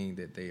the thing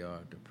that they are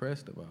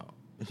depressed about.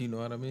 You know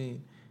what I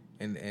mean?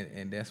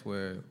 And that's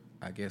where,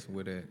 I guess,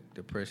 where the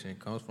depression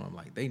comes from.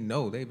 Like, they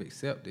know they've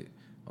accepted,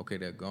 okay,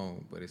 they're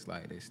gone, but it's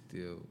like they're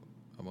still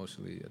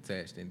emotionally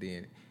attached. And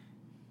then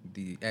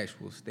the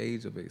actual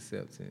stage of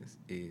acceptance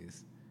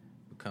is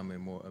becoming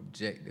more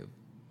objective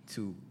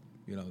to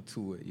it.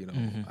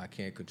 Mm-hmm. I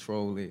can't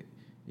control it.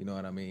 You know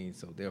what I mean?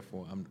 So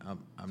therefore,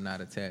 I'm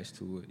not attached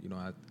to it. You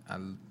know, I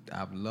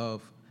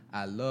loved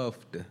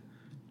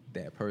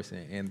that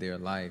person and their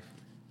life.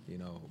 You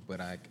know, but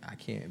I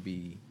can't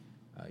be,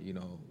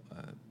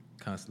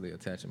 constantly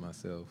attaching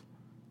myself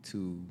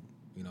to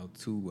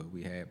what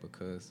we had,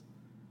 because,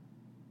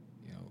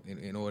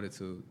 in order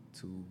to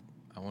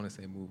I want to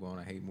say move on.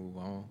 I hate move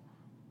on,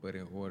 but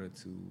in order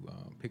to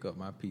pick up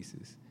my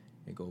pieces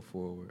and go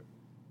forward,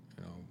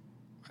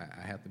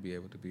 I have to be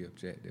able to be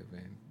objective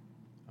and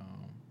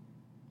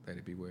let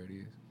it be where it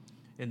is.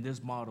 In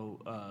this model,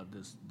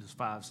 this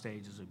 5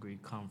 stages of grief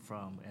come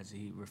from, as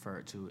he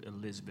referred to,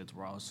 Elizabeth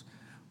Ross.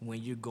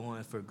 When you're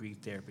going for grief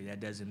therapy, that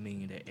doesn't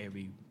mean that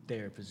every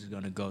therapist is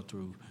going to go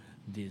through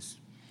this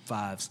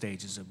 5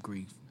 stages of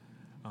grief.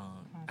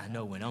 I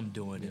know when I'm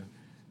doing it,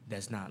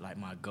 that's not like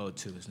my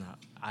go-to. It's not.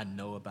 I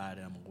know about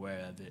it. I'm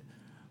aware of it,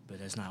 but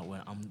that's not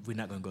what we're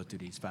not going to go through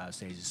these 5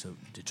 stages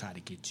to try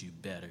to get you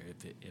better,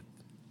 if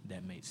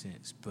that makes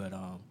sense. But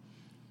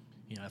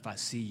if I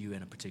see you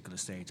in a particular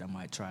stage, I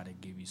might try to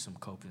give you some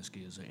coping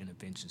skills or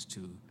interventions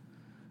to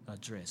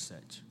address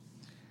such.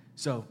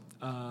 So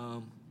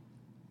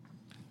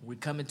we're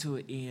coming to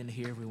an end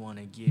here. We want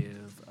to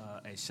give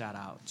a shout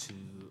out to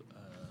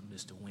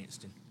Mr.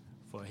 Winston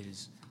for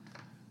his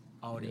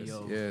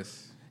audio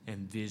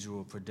and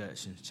visual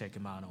productions. Check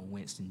him out on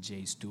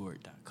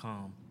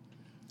winstonjstewart.com.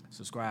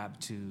 Subscribe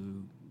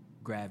to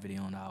Gravity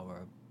on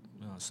our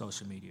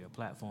social media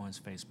platforms,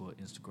 Facebook,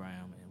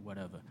 Instagram, and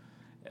whatever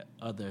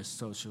other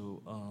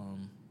social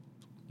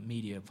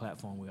media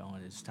platform we're on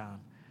at this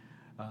time.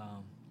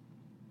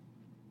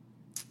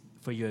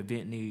 For your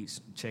event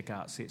needs, check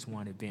out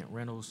 6-1 Event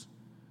Rentals.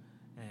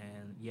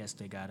 And yes,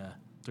 they got a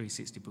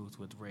 360 booth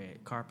with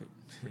red carpet.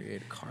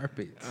 Red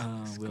carpet.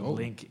 We'll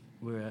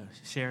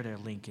share their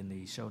link in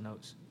the show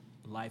notes.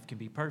 Life can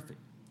be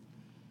perfect.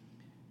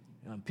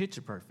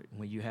 Picture perfect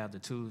when you have the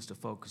tools to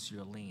focus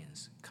your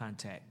lens.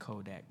 Contact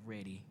Kodak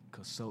Ready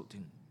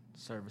Consulting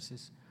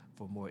Services.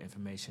 For more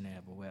information, they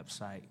have a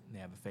website. They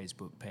have a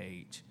Facebook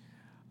page,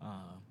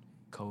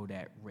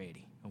 Kodak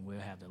Ready. And we'll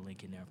have the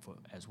link in there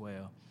as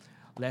well.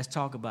 Let's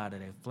talk about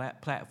it, a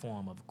flat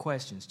platform of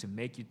questions to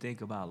make you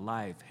think about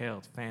life,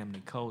 health,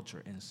 family,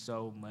 culture, and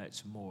so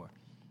much more.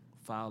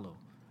 Follow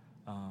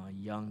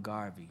Young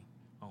Garvey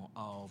on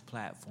all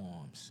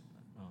platforms.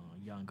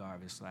 Young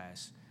Garvey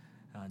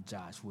 /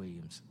 Josh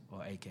Williams,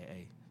 or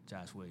AKA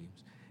Josh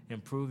Williams.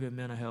 Improve your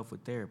mental health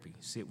with therapy.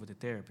 Sit with a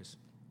therapist.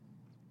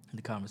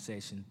 The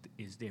conversation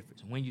is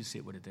different. When you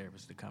sit with a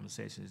therapist, the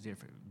conversation is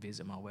different.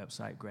 Visit my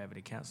website,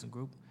 Gravity Counseling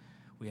Group.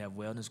 We have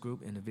wellness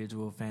group,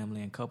 individual,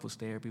 family, and couples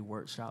therapy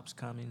workshops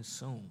coming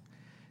soon.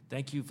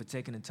 Thank you for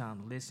taking the time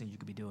to listen. You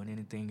could be doing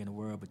anything in the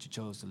world, but you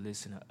chose to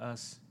listen to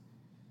us,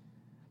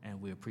 and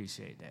we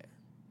appreciate that.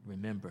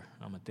 Remember,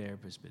 I'm a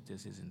therapist, but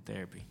this isn't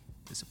therapy.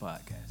 It's a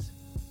podcast.